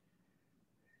 25%.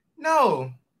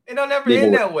 No, it don't ever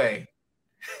end that way.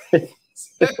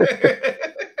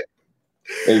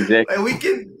 Exactly.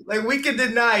 we can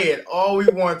deny it all we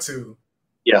want to.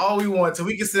 Yeah. All we want to.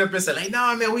 We can sit up and say, like,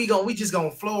 nah, man, we just gonna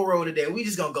flow roll today. We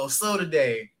just gonna go slow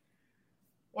today.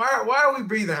 Why are we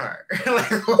breathing hard?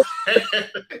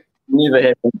 Never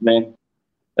happens, man.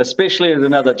 Especially at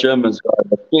another gym as well.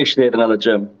 Especially at another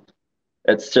gym.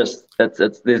 It's just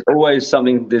there's always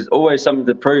something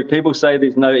to prove. People say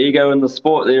there's no ego in the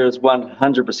sport. There is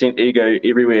 100% ego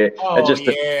everywhere. Oh, it's just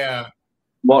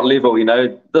what level,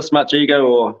 this much ego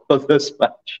or this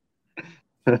much.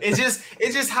 It's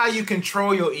just how you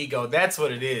control your ego. That's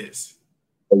what it is.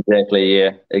 Exactly.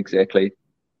 Yeah. Exactly.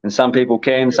 And some people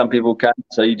can, some people can't.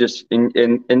 So you just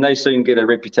and they soon get a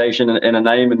reputation and a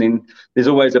name, and then there's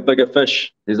always a bigger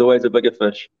fish. There's always a bigger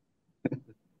fish.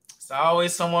 It's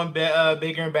always someone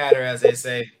bigger and badder, as they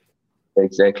say.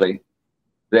 Exactly.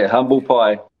 That humble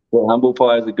pie. That humble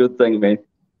pie is a good thing, man.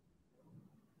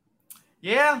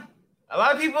 Yeah. A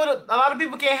lot of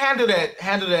people can't handle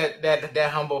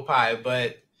that humble pie,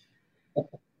 but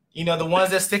the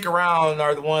ones that stick around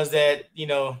are the ones that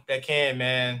that can,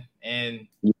 man. And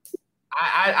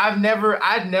I've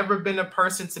never been a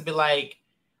person to be like,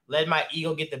 let my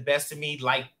ego get the best of me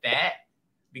like that,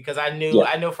 because I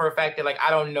know for a fact that like I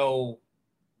don't know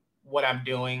what I'm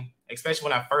doing, especially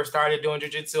when I first started doing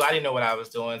jiu-jitsu. I didn't know what I was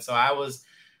doing, so I was,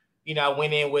 I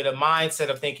went in with a mindset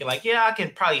of thinking like, yeah, I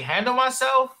can probably handle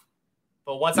myself.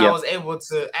 But once I was able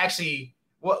to actually,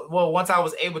 once I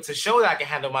was able to show that I can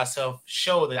handle myself,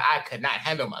 show that I could not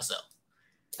handle myself,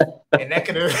 and that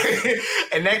could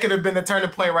have been the turning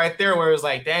point right there, where it was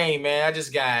like, dang, man, I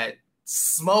just got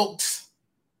smoked.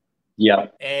 Yeah,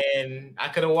 and I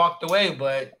could have walked away,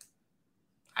 but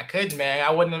I couldn't, man.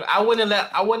 I wouldn't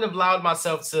have allowed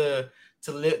myself to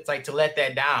let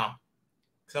that down.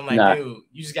 Because I'm like, dude,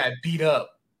 you just got beat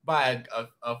up by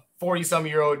a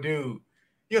 40-some-year-old dude.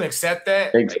 You gonna accept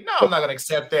that? Like, no, I'm not gonna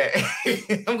accept that.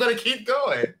 I'm gonna keep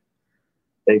going.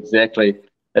 Exactly.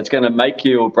 it's going to make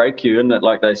you or break you, isn't it?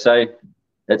 Like they say,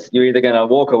 you're either going to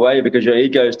walk away because your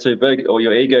ego is too big, or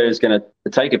your ego is going to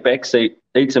take a back seat,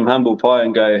 eat some humble pie,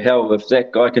 and go, hell, if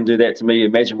that guy can do that to me,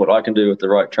 imagine what I can do with the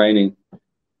right training.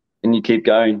 And you keep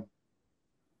going.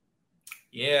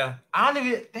 Yeah, I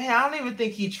don't even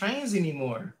think he trains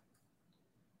anymore.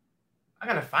 I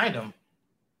gotta find him.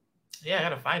 Yeah, I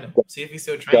gotta find him. See if he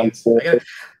still trains. You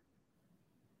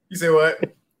say what?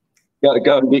 Got to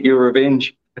go and get your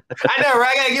revenge. I know,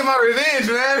 right? I gotta get my revenge,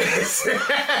 man.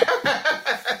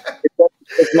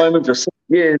 This moment for 6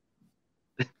 years.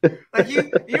 Like you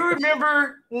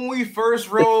remember when we first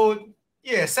rode?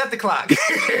 Yeah, set the clock.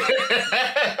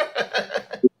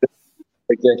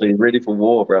 Exactly. Ready for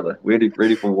war, brother. Ready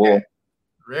for war.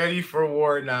 Ready for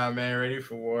war, nah, man. Ready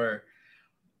for war.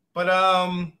 But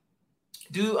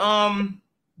do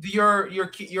your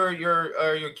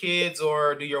kids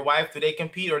or do your wife, do they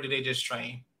compete or do they just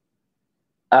train?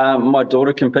 My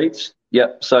daughter competes.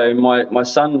 Yep. So my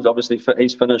son's obviously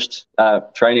he's finished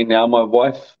training now. My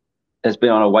wife has been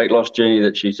on a weight loss journey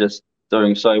that she's just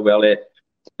doing so well at,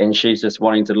 and she's just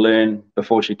wanting to learn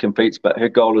before she competes. But her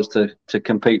goal is to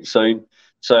compete soon.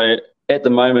 So at the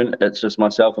moment, it's just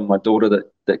myself and my daughter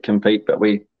that compete. But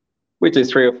we do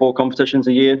 3 or 4 competitions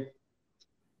a year.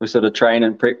 We sort of train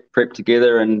and prep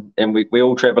together, and we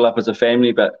all travel up as a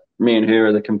family. But me and her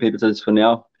are the competitors for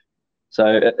now. So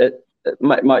it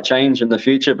might change in the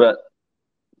future, but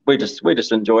we're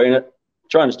just enjoying it.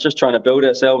 Trying to build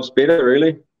ourselves better,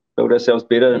 really. Build ourselves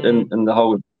better in the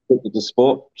whole of the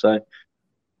sport. So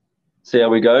see how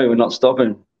we go. We're not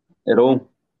stopping at all.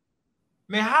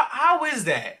 Man, how is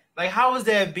that? Like, how is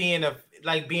that being a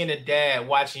dad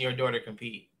watching your daughter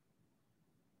compete?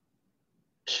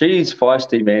 She's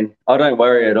feisty, man. I don't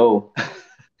worry at all.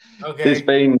 Okay.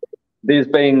 There's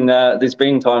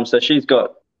been times. So she's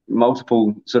got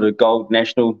multiple sort of gold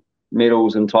national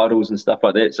medals and titles and stuff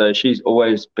like that. So she's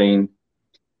always been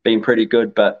pretty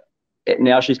good. But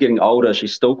now she's getting older.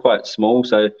 She's still quite small.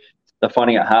 So they're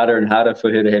finding it harder and harder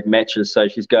for her to have matches. So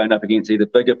she's going up against either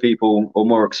bigger people or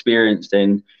more experienced.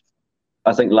 And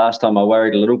I think last time I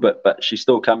worried a little bit, but she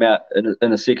still come out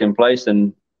in a second place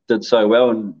and did so well,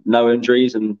 and no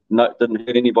injuries and didn't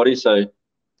hurt anybody. So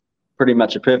pretty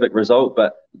much a perfect result.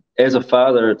 But as a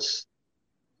father,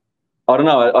 I don't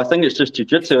know. I think it's just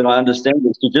jiu-jitsu, and I understand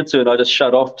it's jiu-jitsu, and I just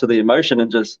shut off to the emotion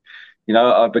and just,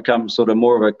 I've become sort of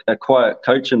more of a quiet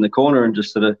coach in the corner and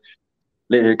just sort of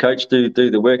let her coach do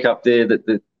the work up there,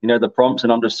 the prompts,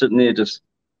 and I'm just sitting there just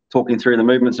talking through the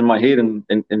movements in my head and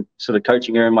sort of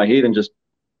coaching her in my head and just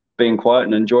being quiet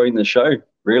and enjoying the show,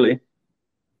 really.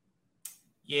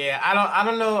 Yeah, I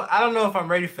don't know if I'm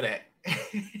ready for that.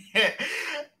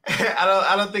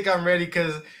 I don't think I'm ready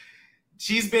because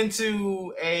she's been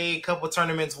to a couple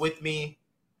tournaments with me,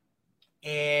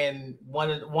 and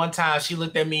one time she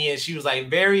looked at me and she was like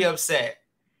very upset,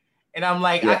 and I'm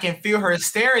like, yeah. I can feel her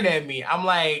staring at me. I'm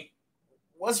like,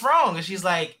 what's wrong? And she's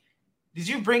like, did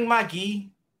you bring my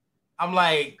gi? I'm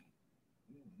like,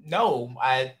 no,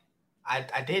 I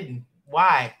didn't.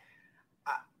 Why?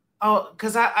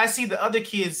 Because I see the other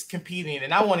kids competing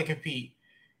and I want to compete.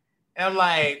 And I'm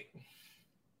like,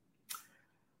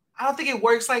 I don't think it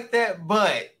works like that,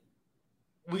 but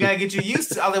we got to get you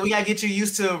used to, we got to get you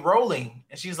used to rolling.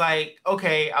 And she's like,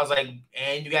 okay. I was like,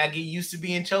 and you got to get used to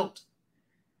being choked.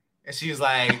 And she was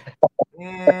like,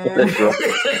 That's right.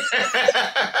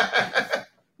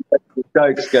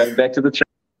 Chokes, going back to the choke.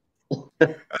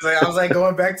 I was like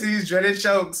going back to these dreaded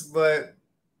chokes, but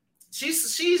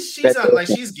she's like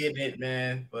she's getting it,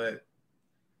 man. But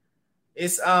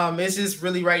it's just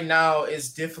really right now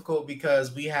it's difficult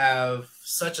because we have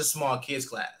such a small kids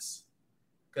class.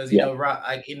 Because in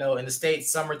the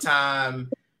States,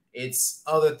 summertime, it's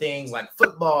other things like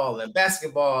football and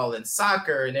basketball and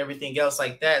soccer and everything else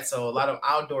like that. So a lot of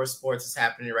outdoor sports is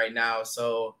happening right now.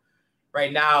 So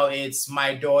right now it's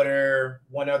my daughter,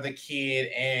 one other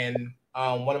kid, and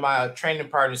one of my training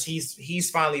partners. He's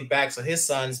finally back, so his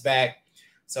son's back.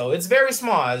 So it's very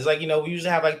small. It's like, we usually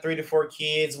have like 3 to 4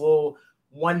 kids. We'll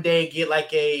one day get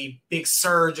like a big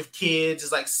surge of kids.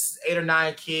 It's like 8 or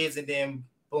 9 kids, and then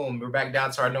boom, we're back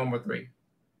down to our normal 3.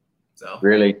 So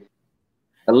really,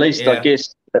 at least I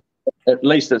guess at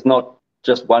least it's not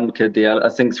just one kid there. I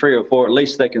think 3 or 4. At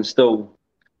least they can still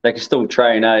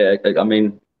train. I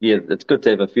mean, yeah, it's good to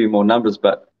have a few more numbers,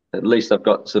 but at least I've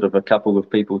got sort of a couple of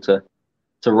people to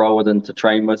roll with and to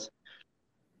train with.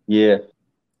 Yeah.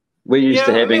 We're used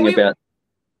to having about.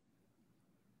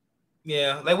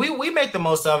 Yeah, like we make the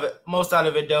most out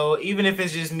of it though, even if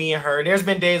it's just me and her. There's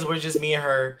been days where it's just me and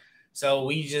her, so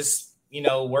we just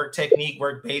work technique,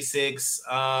 work basics,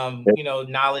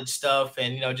 knowledge stuff,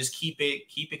 and just keep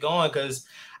it going, because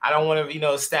I don't want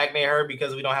to stagnate her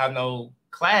because we don't have no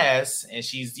class, and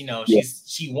she's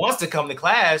she wants to come to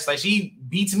class. Like, she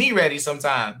beats me ready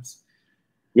sometimes.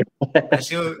 Yeah.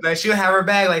 she'll have her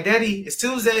bag like, Daddy, it's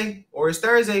Tuesday or it's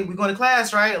Thursday, we're going to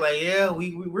class, right? Like, yeah,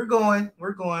 we're going,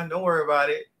 don't worry about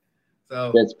it.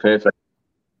 So that's perfect.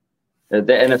 And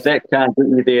if that can't get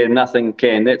you there, nothing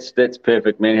can. That's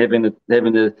perfect, man. Having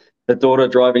the daughter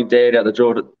driving dad out the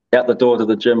door to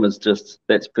the gym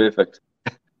that's perfect.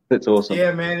 That's awesome.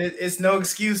 Yeah, man, it's no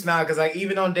excuse now, because like,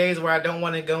 even on days where I don't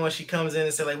want to go and she comes in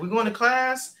and says like, we're going to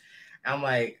class, I'm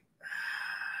like,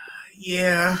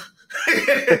 yeah.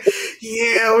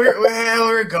 Yeah,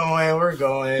 we're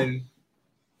going.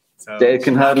 So Dad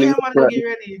can hardly get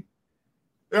ready.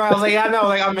 I was like, I know,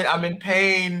 like I'm in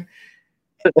pain.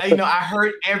 I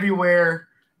hurt everywhere,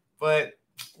 but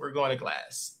we're going to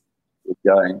class.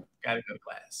 Gotta go to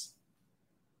class.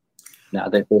 No,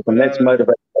 that's awesome. That's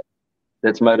motivation.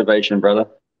 That's motivation, brother.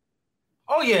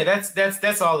 Oh yeah,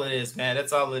 that's all it is, man.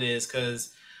 That's all it is,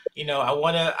 because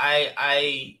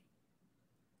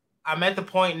I'm at the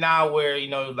point now where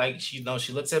like, she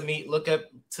looks at me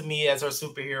to me as her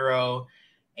superhero,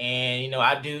 and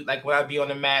I do, like, when I be on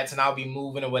the mats and I'll be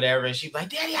moving or whatever, and she's like,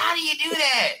 Daddy, how do you do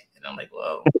that? And I'm like,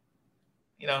 whoa,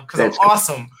 because I'm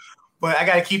awesome, but I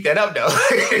gotta keep that up though.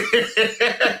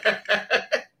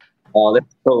 Oh,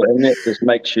 that's cool, and that just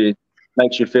makes you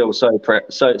feel so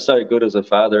good as a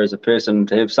father, as a person,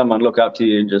 to have someone look up to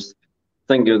you and just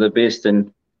think you're the best.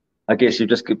 And I guess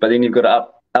but then you've got to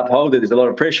uphold it. There's a lot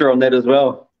of pressure on that as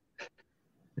well.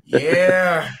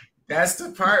 Yeah, that's the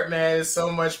part, man. It's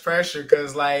so much pressure,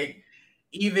 because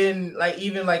even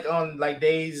on like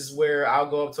days where I'll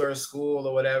go up to her school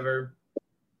or whatever,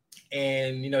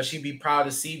 and she'd be proud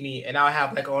to see me, and I'll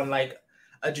have like on like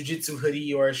a jiu-jitsu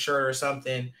hoodie or a shirt or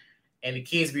something, and the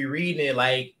kids be reading it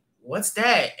like, what's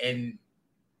that? And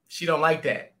she don't like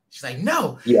that. She's like,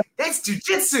 no, that's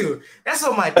jiu-jitsu. That's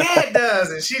what my dad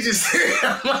does. And she just,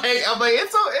 I'm like,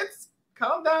 it's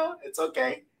calm down. It's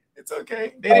okay. It's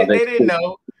okay. They didn't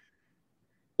know.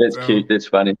 That's cute. That's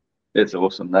funny. That's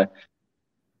awesome, though.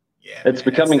 Yeah, it's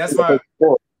becoming that's my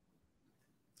sport.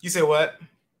 You say what?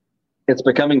 It's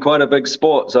becoming quite a big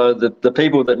sport. So the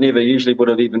people that never usually would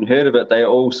have even heard of it, they're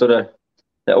all sort of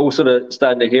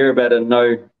starting to hear about it and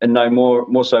know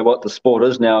more so what the sport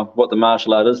is now, what the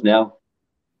martial art is now.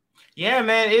 Yeah,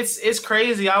 man, it's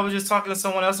crazy. I was just talking to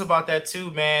someone else about that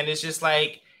too, man. It's just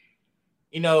like,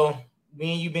 me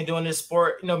and you've been doing this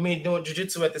sport, me and doing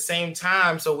jiu-jitsu at the same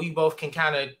time, so we both can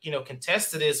kind of,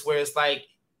 contest to this, where it's like,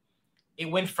 it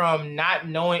went from not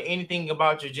knowing anything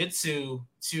about jiu-jitsu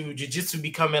to jiu-jitsu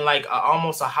becoming like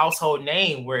almost a household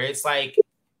name, where it's like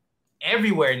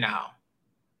everywhere now.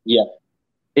 Yeah,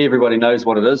 everybody knows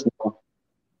what it is now.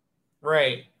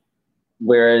 Right.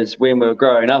 Whereas when we were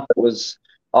growing up, it was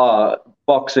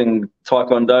boxing,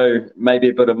 taekwondo, maybe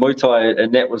a bit of Muay Thai,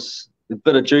 and that was a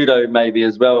bit of judo maybe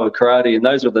as well, or karate, and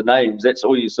those were the names. That's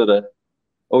all you sort of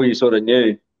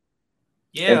knew.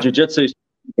 Yeah. And jiu-jitsu's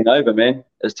taken over, man.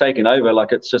 It's taken over.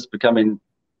 Like, it's just becoming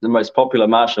the most popular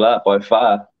martial art by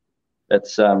far.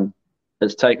 It's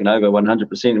taken over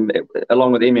 100%,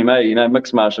 along with MMA,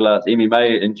 mixed martial arts,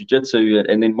 MMA and jiu-jitsu,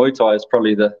 and then Muay Thai is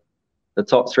probably the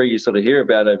top three you sort of hear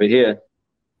about over here.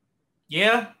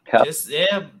 Yeah,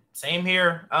 same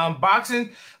here. Boxing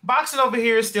over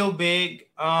here is still big.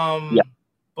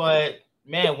 But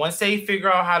man, once they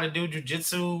figure out how to do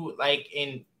jiu-jitsu, like,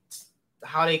 in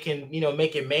how they can,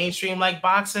 make it mainstream like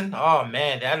boxing, oh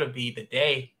man, that'll be the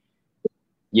day.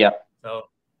 Yeah. So,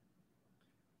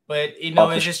 but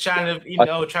it's just trying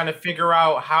to figure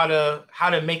out how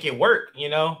to make it work,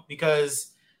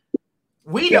 because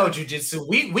we know jiu-jitsu.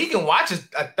 We can watch a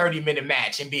 30-minute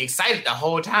match and be excited the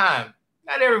whole time.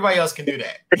 Not everybody else can do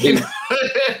that.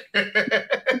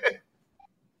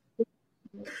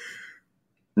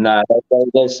 No,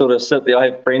 they sort of sit there. I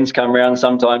have friends come around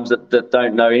sometimes that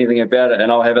don't know anything about it,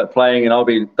 and I'll have it playing, and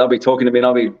they'll be talking to me, and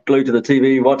I'll be glued to the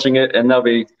TV watching it, and they'll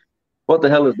be, what the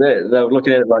hell is that? They're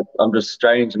looking at it like I'm just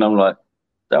strange, and I'm like,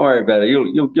 don't worry about it.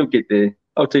 You'll get there.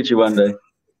 I'll teach you one day.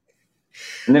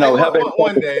 And then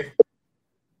one day.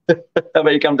 How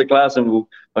about you come to class and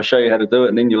I'll show you how to do it,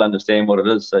 and then you'll understand what it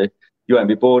is. So you won't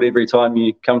be bored every time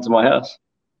you come to my house.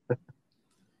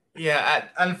 Yeah,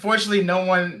 unfortunately, no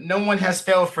one has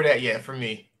failed for that yet for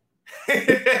me.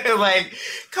 Like,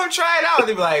 come try it out.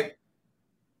 They'd be like,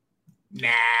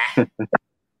 nah.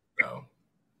 So,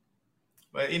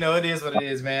 but it is what it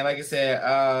is, man. Like I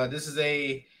said, this is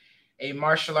a a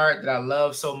martial art that I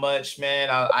love so much, man.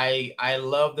 I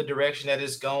love the direction that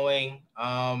it's going.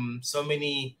 So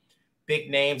many big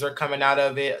names are coming out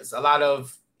of it. It's a lot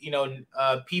of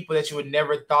people that you would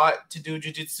never thought to do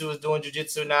jiu-jitsu is doing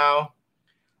jiu-jitsu now.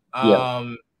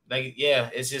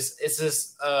 It's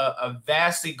just a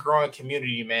vastly growing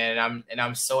community, man. And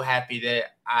I'm so happy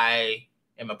that I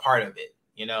am a part of it,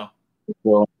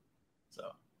 Well,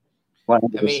 So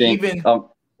 100%. I mean, even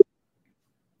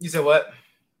you said what?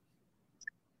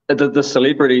 The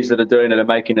celebrities that are doing it are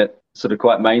making it sort of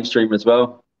quite mainstream as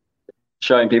well,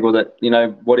 showing people that,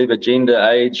 whatever gender,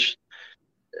 age,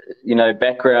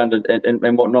 background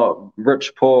and whatnot,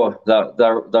 rich, poor,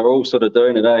 they're all sort of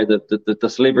doing it. The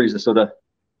celebrities have sort of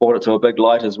brought it to a big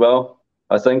light as well,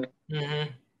 I think.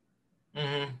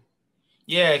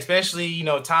 Yeah, especially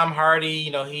Tom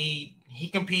Hardy. He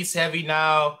competes heavy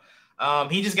now.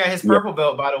 He just got his purple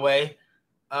belt, by the way.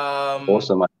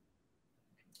 Awesome.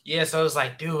 Yeah, so it's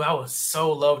like, dude, I would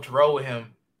so love to roll with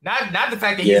him. Not the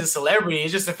fact that he's a celebrity.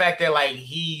 It's just the fact that like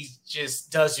he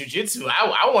just does jiu-jitsu.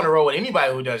 I want to roll with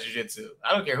anybody who does jiu-jitsu.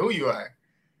 I don't care who you are.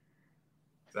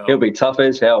 So. He'll be tough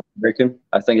as hell, I reckon.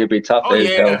 I think he'll be tough as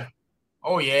hell.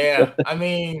 Oh yeah. I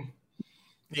mean,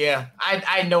 yeah,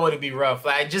 I know it'd be rough.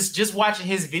 Like just watching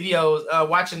his videos,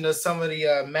 watching some of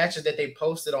the matches that they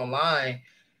posted online,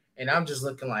 and I'm just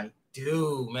looking like,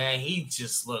 dude, man, he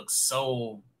just looks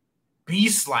so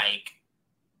beast-like.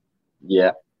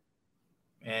 Yeah.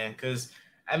 Man, because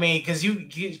you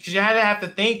have to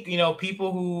think,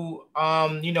 people who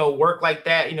work like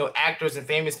that, actors and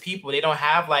famous people, they don't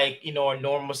have like a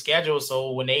normal schedule.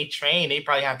 So when they train, they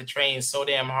probably have to train so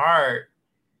damn hard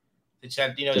to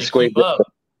to keep up.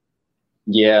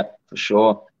 Yeah, for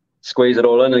sure. Squeeze it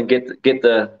all in and get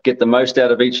the most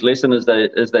out of each lesson as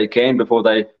they can before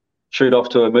they shoot off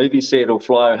to a movie set or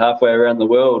fly halfway around the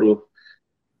world. Or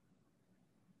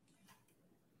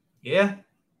yeah,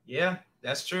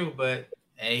 that's true. But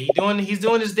hey, he's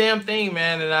doing his damn thing,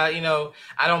 man. And I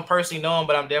don't personally know him,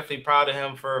 but I'm definitely proud of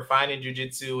him for finding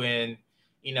jiu-jitsu and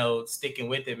sticking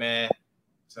with it, man.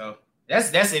 So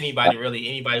that's anybody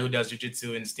who does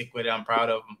jiu-jitsu and stick with it. I'm proud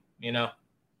of them, Yeah.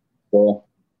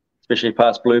 Especially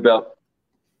past blue belt.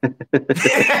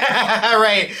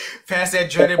 Right, past that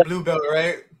dreaded blue belt,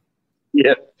 right?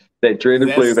 Yeah, that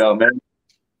dreaded blue belt, man.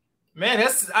 Man,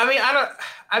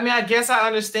 I guess I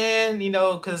understand,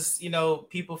 because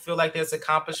people feel like there's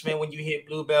accomplishment when you hit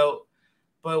blue belt,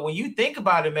 but when you think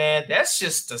about it, man, that's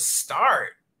just the start.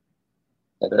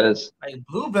 It is. Like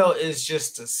blue belt is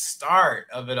just the start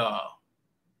of it all.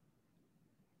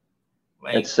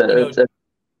 Like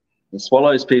it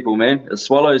swallows people, man. It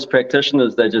swallows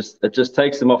practitioners. It just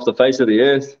takes them off the face of the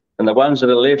earth. And the ones that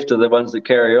are left are the ones that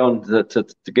carry on to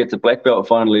get to black belt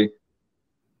finally.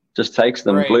 Just takes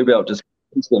them. Right. Blue belt just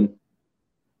takes them.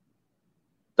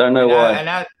 Don't know why. And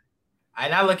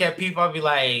I look at people, I'll be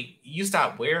like, you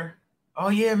stopped where? Oh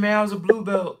yeah, man, I was a blue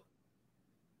belt.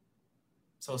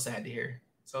 So sad to hear.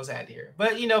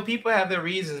 But people have their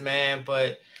reasons, man.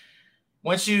 But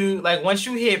once you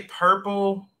hit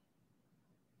purple,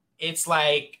 it's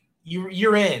like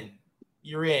you're in.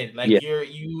 Like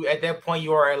you at that point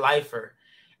you are a lifer.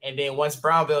 And then once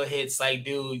brown belt hits, like,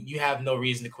 dude, you have no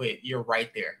reason to quit. You're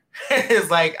right there. It's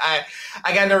like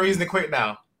I got no reason to quit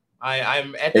now.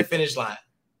 I'm at the finish line.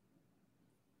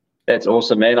 That's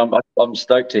awesome, man. I'm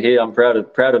stoked to hear. I'm proud of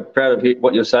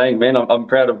what you're saying, man. I'm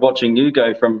proud of watching you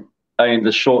go from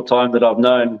the short time that I've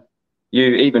known you,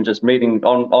 even just meeting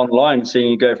online,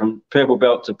 seeing you go from purple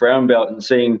belt to brown belt and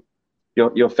seeing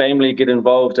your family get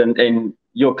involved and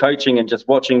your coaching and just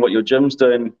watching what your gym's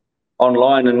doing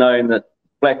online and knowing that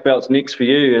black belt's next for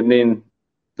you. And then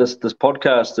this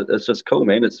podcast, it's just cool,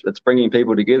 man. It's bringing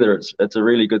people together. It's a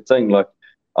really good thing. Like,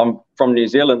 I'm from New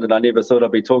Zealand and I never thought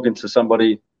I'd be talking to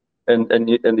somebody in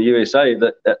the USA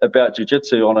about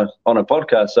jiu-jitsu on a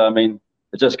podcast. So, I mean,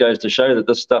 it just goes to show that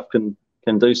this stuff can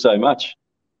do so much.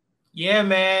 Yeah,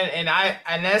 man.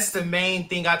 And that's the main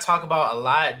thing I talk about a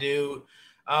lot, dude.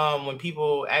 When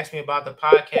people ask me about the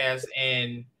podcast,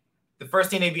 and the first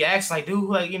thing they be asking, like, dude,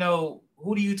 like,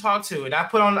 who do you talk to? And I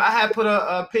had put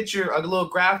a picture, a little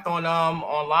graph on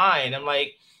online. I'm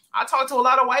like, I talk to a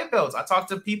lot of white belts. I talk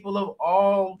to people of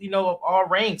all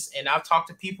ranks, and I've talked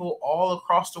to people all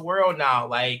across the world now.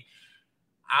 Like,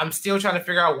 I'm still trying to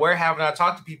figure out where haven't I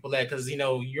talked to people at, because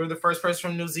you're the first person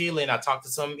from New Zealand. I talked to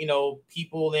some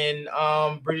people in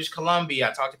British Columbia.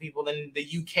 I talked to people in the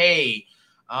UK.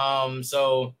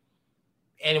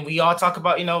 And we all talk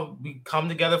about, we come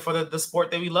together for the sport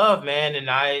that we love, man. And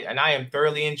I am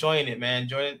thoroughly enjoying it, man.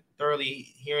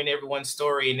 Thoroughly hearing everyone's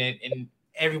story and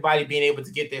everybody being able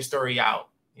to get their story out,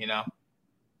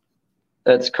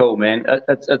 That's cool, man.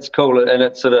 It's cool, and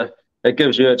it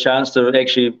gives you a chance to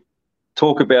actually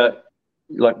talk about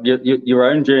like your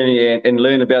own journey and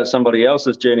learn about somebody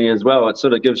else's journey as well. It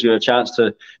sort of gives you a chance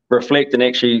to reflect and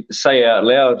actually say out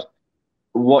loud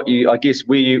where you've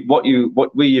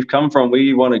come from, where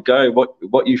you want to go,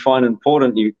 what you find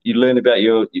important. You learn about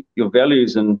your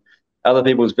values and other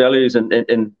people's values, and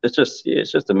it's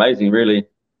just amazing, really.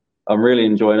 I'm really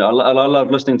enjoying it. I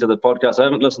love listening to the podcast. I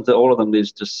haven't listened to all of them.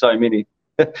 There's just so many.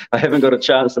 I haven't got a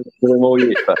chance to listen to them all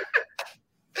yet, but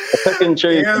I pick and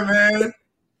choose. Yeah, man.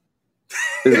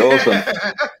 It's awesome.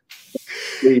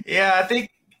 Yeah, I think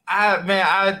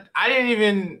I didn't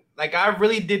even I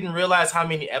really didn't realize how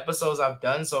many episodes I've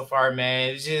done so far,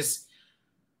 man. I just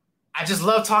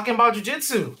love talking about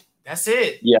jiu-jitsu. That's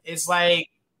it. Yeah. It's like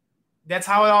that's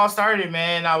how it all started,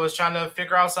 man. I was trying to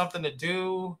figure out something to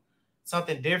do,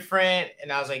 something different,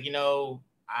 and I was like,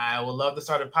 I would love to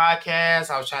start a podcast.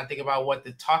 I was trying to think about what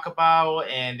to talk about,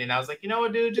 and then I was like, you know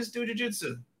what, dude, just do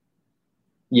jiu-jitsu.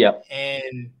 Yeah.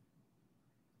 And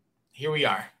here we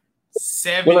are.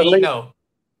 70, no.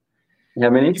 How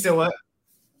many? You said what?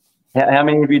 How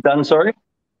many have you done, sorry?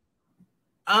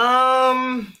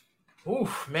 Man.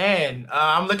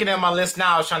 I'm looking at my list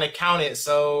now. I was trying to count it.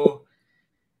 So,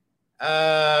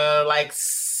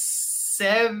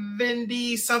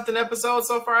 70 something episodes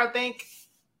so far, I think.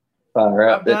 All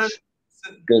right. That's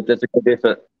good. That's a good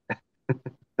effort.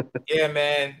 Yeah,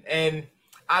 man. And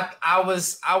I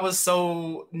was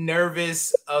so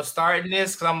nervous of starting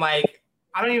this because I'm like,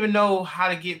 I don't even know how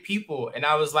to get people. And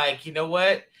I was like, you know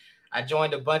what? I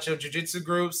joined a bunch of jiu-jitsu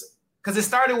groups because it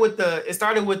started with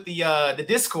the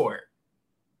Discord.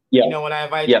 Yeah. When I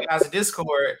invited you guys to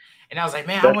Discord, and I was like,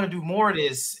 man, I want to do more of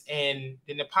this. And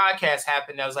then the podcast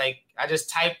happened. I was like, I just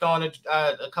typed on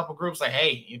a couple groups like,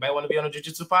 hey, anybody want to be on a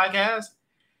jiu-jitsu podcast?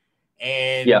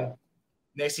 And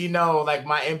next thing you know,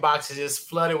 my inbox is just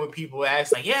flooded with people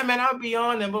asking, like, yeah, man, I'll be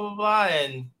on and blah, blah, blah.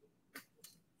 And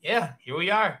yeah, here we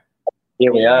are.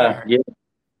 Here we are. Yeah.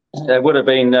 It would have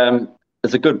been,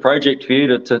 it's a good project for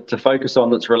you to focus on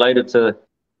that's related to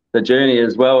the journey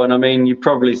as well. And I mean, you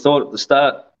probably thought at the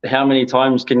start, how many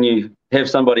times can you have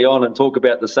somebody on and talk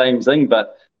about the same thing?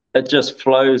 But it just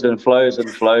flows and flows and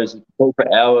flows. Talk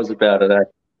for hours about it, eh?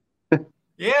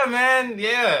 Yeah, man.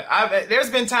 Yeah.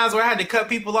 There's been times where I had to cut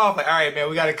people off. Like, all right, man,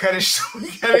 we got to cut it. We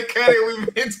got to cut it.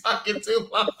 We've been talking too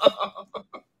long.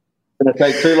 It's going to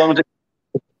take too long to.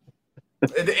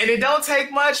 And it don't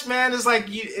take much, man. It's like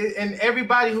and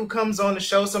everybody who comes on the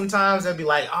show sometimes they'll be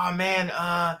like, oh man,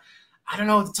 I don't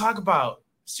know what to talk about.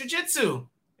 It's jiu-jitsu.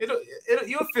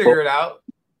 You'll figure it out.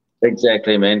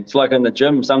 Exactly, man. It's like in the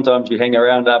gym. Sometimes you hang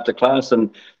around after class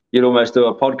and you'd almost do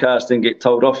a podcast and get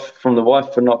told off from the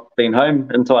wife for not being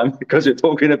home in time because you're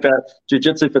talking about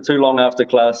jiu-jitsu for too long after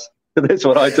class. That's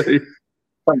what I do.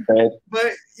 I'm bad.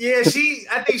 But yeah,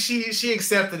 I think she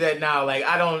accepted that now. Like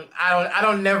I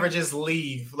don't never just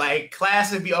leave. Like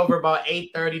class would be over about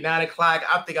 8:30, 9 o'clock.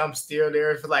 I think I'm still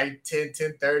there for like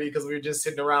 10:30 because we were just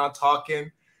sitting around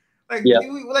talking. We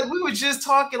were just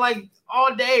talking like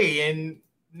all day, and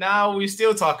now we're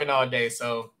still talking all day.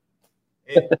 So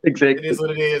exactly. It is what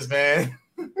it is, man.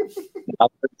 I wouldn't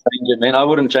change it, man. I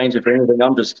wouldn't change it for anything.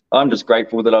 I'm just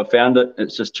grateful that I've found it.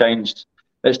 It's just changed.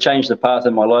 It's changed the path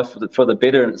in my life for the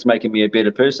better, and it's making me a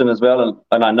better person as well.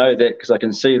 And I know that because I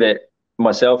can see that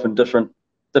myself in different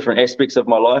aspects of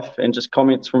my life, and just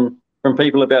comments from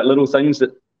people about little things that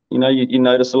you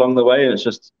notice along the way, and it's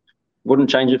just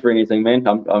wouldn't change it for anything, man.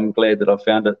 I'm glad that I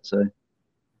found it. So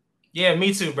yeah,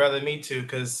 me too, brother. Me too,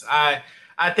 because I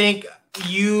think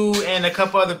you and a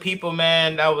couple other people,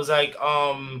 man, that was like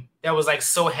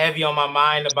so heavy on my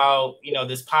mind about,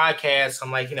 this podcast.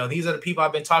 I'm like, these are the people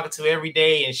I've been talking to every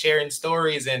day and sharing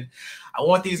stories, and I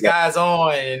want these guys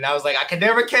on. And I was like, I can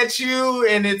never catch you.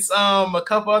 And it's a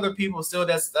couple other people still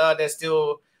that's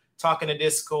still talking to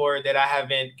Discord that I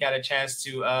haven't got a chance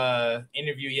to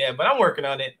interview yet, but I'm working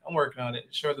on it.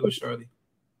 Surely but surely.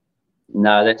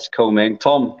 No, that's cool, man.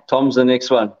 Tom's the next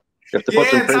one. You have to put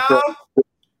some pressure Tom. on.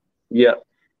 Yeah,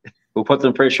 we'll put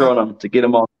some pressure on him to get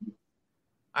him on.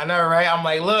 I know, right? I'm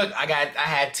like, look, I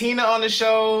had Tina on the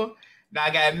show. Now I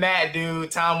got Matt,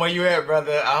 dude. Tom, where you at,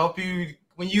 brother? I hope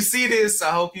when you see this,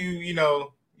 I hope you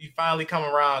finally come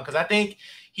around, because I think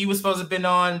he was supposed to have been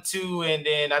on too, and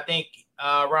then I think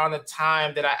around the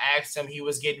time that I asked him, he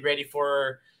was getting ready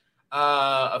for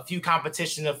a few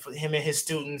competitions of him and his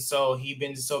students, so he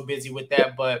been so busy with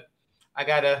that. But I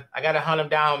gotta hunt him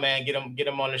down, man. Get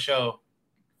him on the show.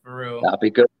 For real. That'd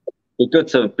be good.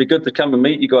 Be good to come and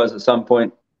meet you guys at some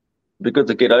point. Be good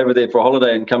to get over there for a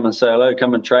holiday and come and say hello,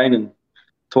 come and train and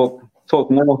talk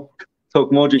more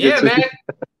jiu-jitsu. Yeah, man.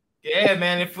 Yeah,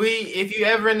 man. If you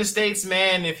ever in the States,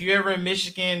 man, if you ever in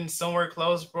Michigan, somewhere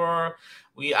close, bro,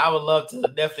 I would love to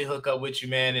definitely hook up with you,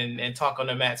 man, and talk on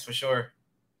the mats for sure.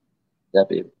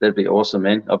 That'd be awesome,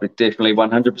 man. I'll be definitely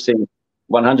 100%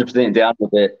 down with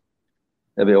that.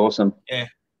 That'd be awesome. Yeah,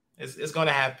 it's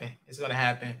gonna happen. It's gonna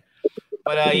happen.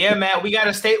 But yeah, Matt, we got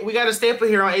a staple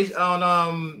here on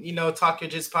Talk Yo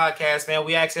Jits Podcast, man.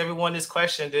 We ask everyone this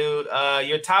question, dude.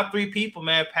 Your top 3 people,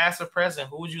 man, past or present,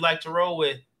 who would you like to roll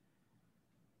with?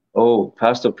 Oh,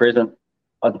 past or present?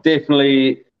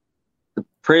 The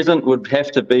present would have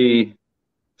to be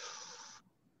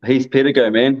Heath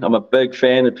Pedigo, man. I'm a big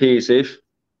fan of PSF,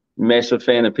 massive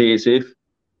fan of PSF.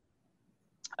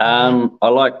 I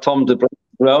like Tom DeBlas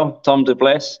as well. Tom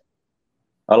DeBlas.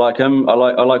 I like him. I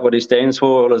like what he stands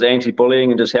for, all his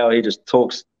anti-bullying and just how he just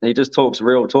talks. He just talks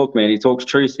real talk, man. He talks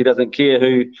truth. He doesn't care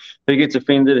who gets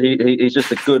offended. He's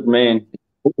just a good man.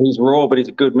 He's raw, but he's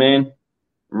a good man,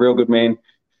 real good man.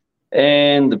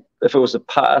 And if it was a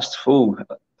past person,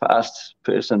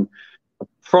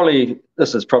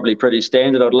 this is probably pretty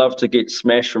standard. I'd love to get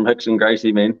smashed from Hickson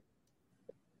Gracie, man.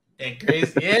 And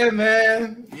Gracie, yeah,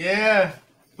 man, yeah,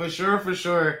 for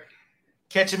sure.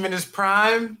 Catch him in his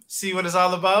prime, see what it's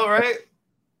all about, right?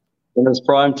 In his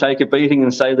prime, take a beating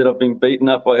and say that I've been beaten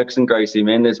up by Hickson Gracie,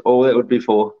 man. That's all that would be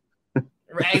for.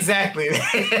 Exactly.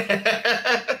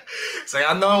 So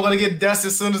I know I'm going to get dust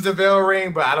as soon as the bell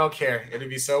ring, but I don't care. It'll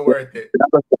be so worth it.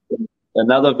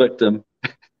 Another victim.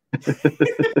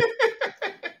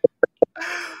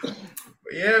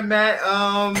 Yeah, Matt.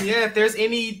 If there's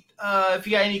if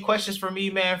you got any questions for me,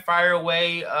 man, fire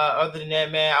away. Other than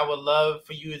that, man, I would love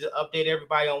for you to update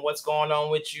everybody on what's going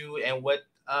on with you and what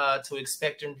to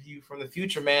expect from you from the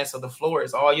future, man. So the floor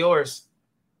is all yours.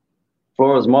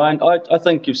 Floor is mine. I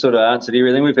think you've sort of answered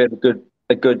everything. We've had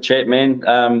a good chat, man.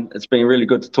 It's been really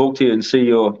good to talk to you and see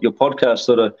your podcast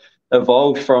sort of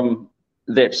evolve from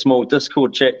that small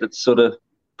Discord chat that's sort of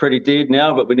pretty dead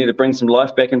now, but we need to bring some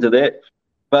life back into that.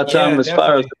 But as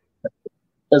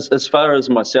far as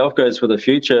myself goes for the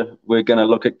future, we're going to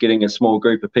look at getting a small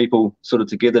group of people sort of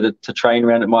together to train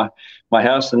around at my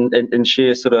house and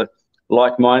share sort of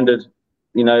like-minded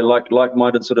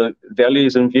sort of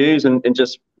values and views and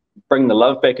just bring the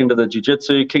love back into the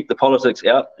jiu-jitsu, keep the politics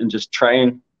out and just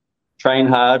train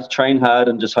hard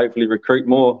and just hopefully recruit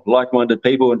more like-minded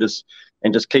people and just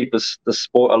keep the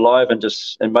sport alive and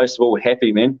most of all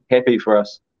happy, man. Happy for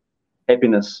us.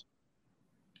 Happiness.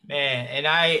 Man, and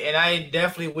I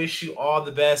definitely wish you all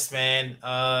the best, man,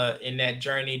 in that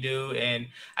journey, dude. And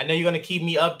I know you're going to keep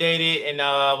me updated, and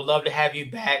I would love to have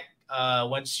you back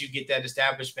once you get that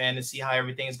established, man, and see how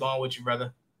everything's going with you,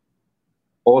 brother.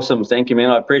 Awesome. Thank you, man.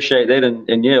 I appreciate that.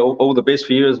 And yeah, all the best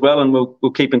for you as well. And we'll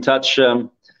keep in touch on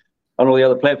all the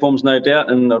other platforms, no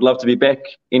doubt. And I'd love to be back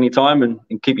anytime and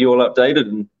keep you all updated.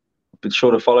 And be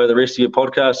sure to follow the rest of your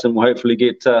podcast, and we'll hopefully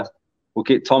get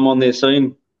Tom on there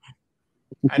soon.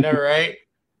 I know, right?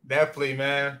 Definitely,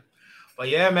 man. But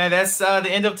yeah, man, that's the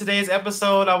end of today's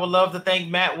episode. I would love to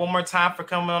thank Matt one more time for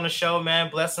coming on the show,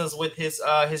 man. Blessing us with his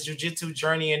jiu-jitsu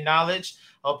journey and knowledge.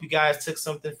 Hope you guys took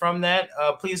something from that.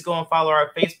 Please go and follow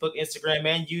our Facebook, Instagram,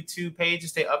 and YouTube page to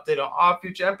stay updated on all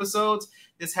future episodes.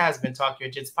 This has been Talk Yo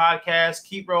Jits Podcast.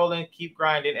 Keep rolling, keep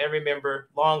grinding, and remember,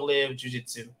 long live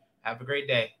jiu-jitsu. Have a great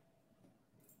day.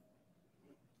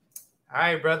 All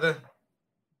right, brother.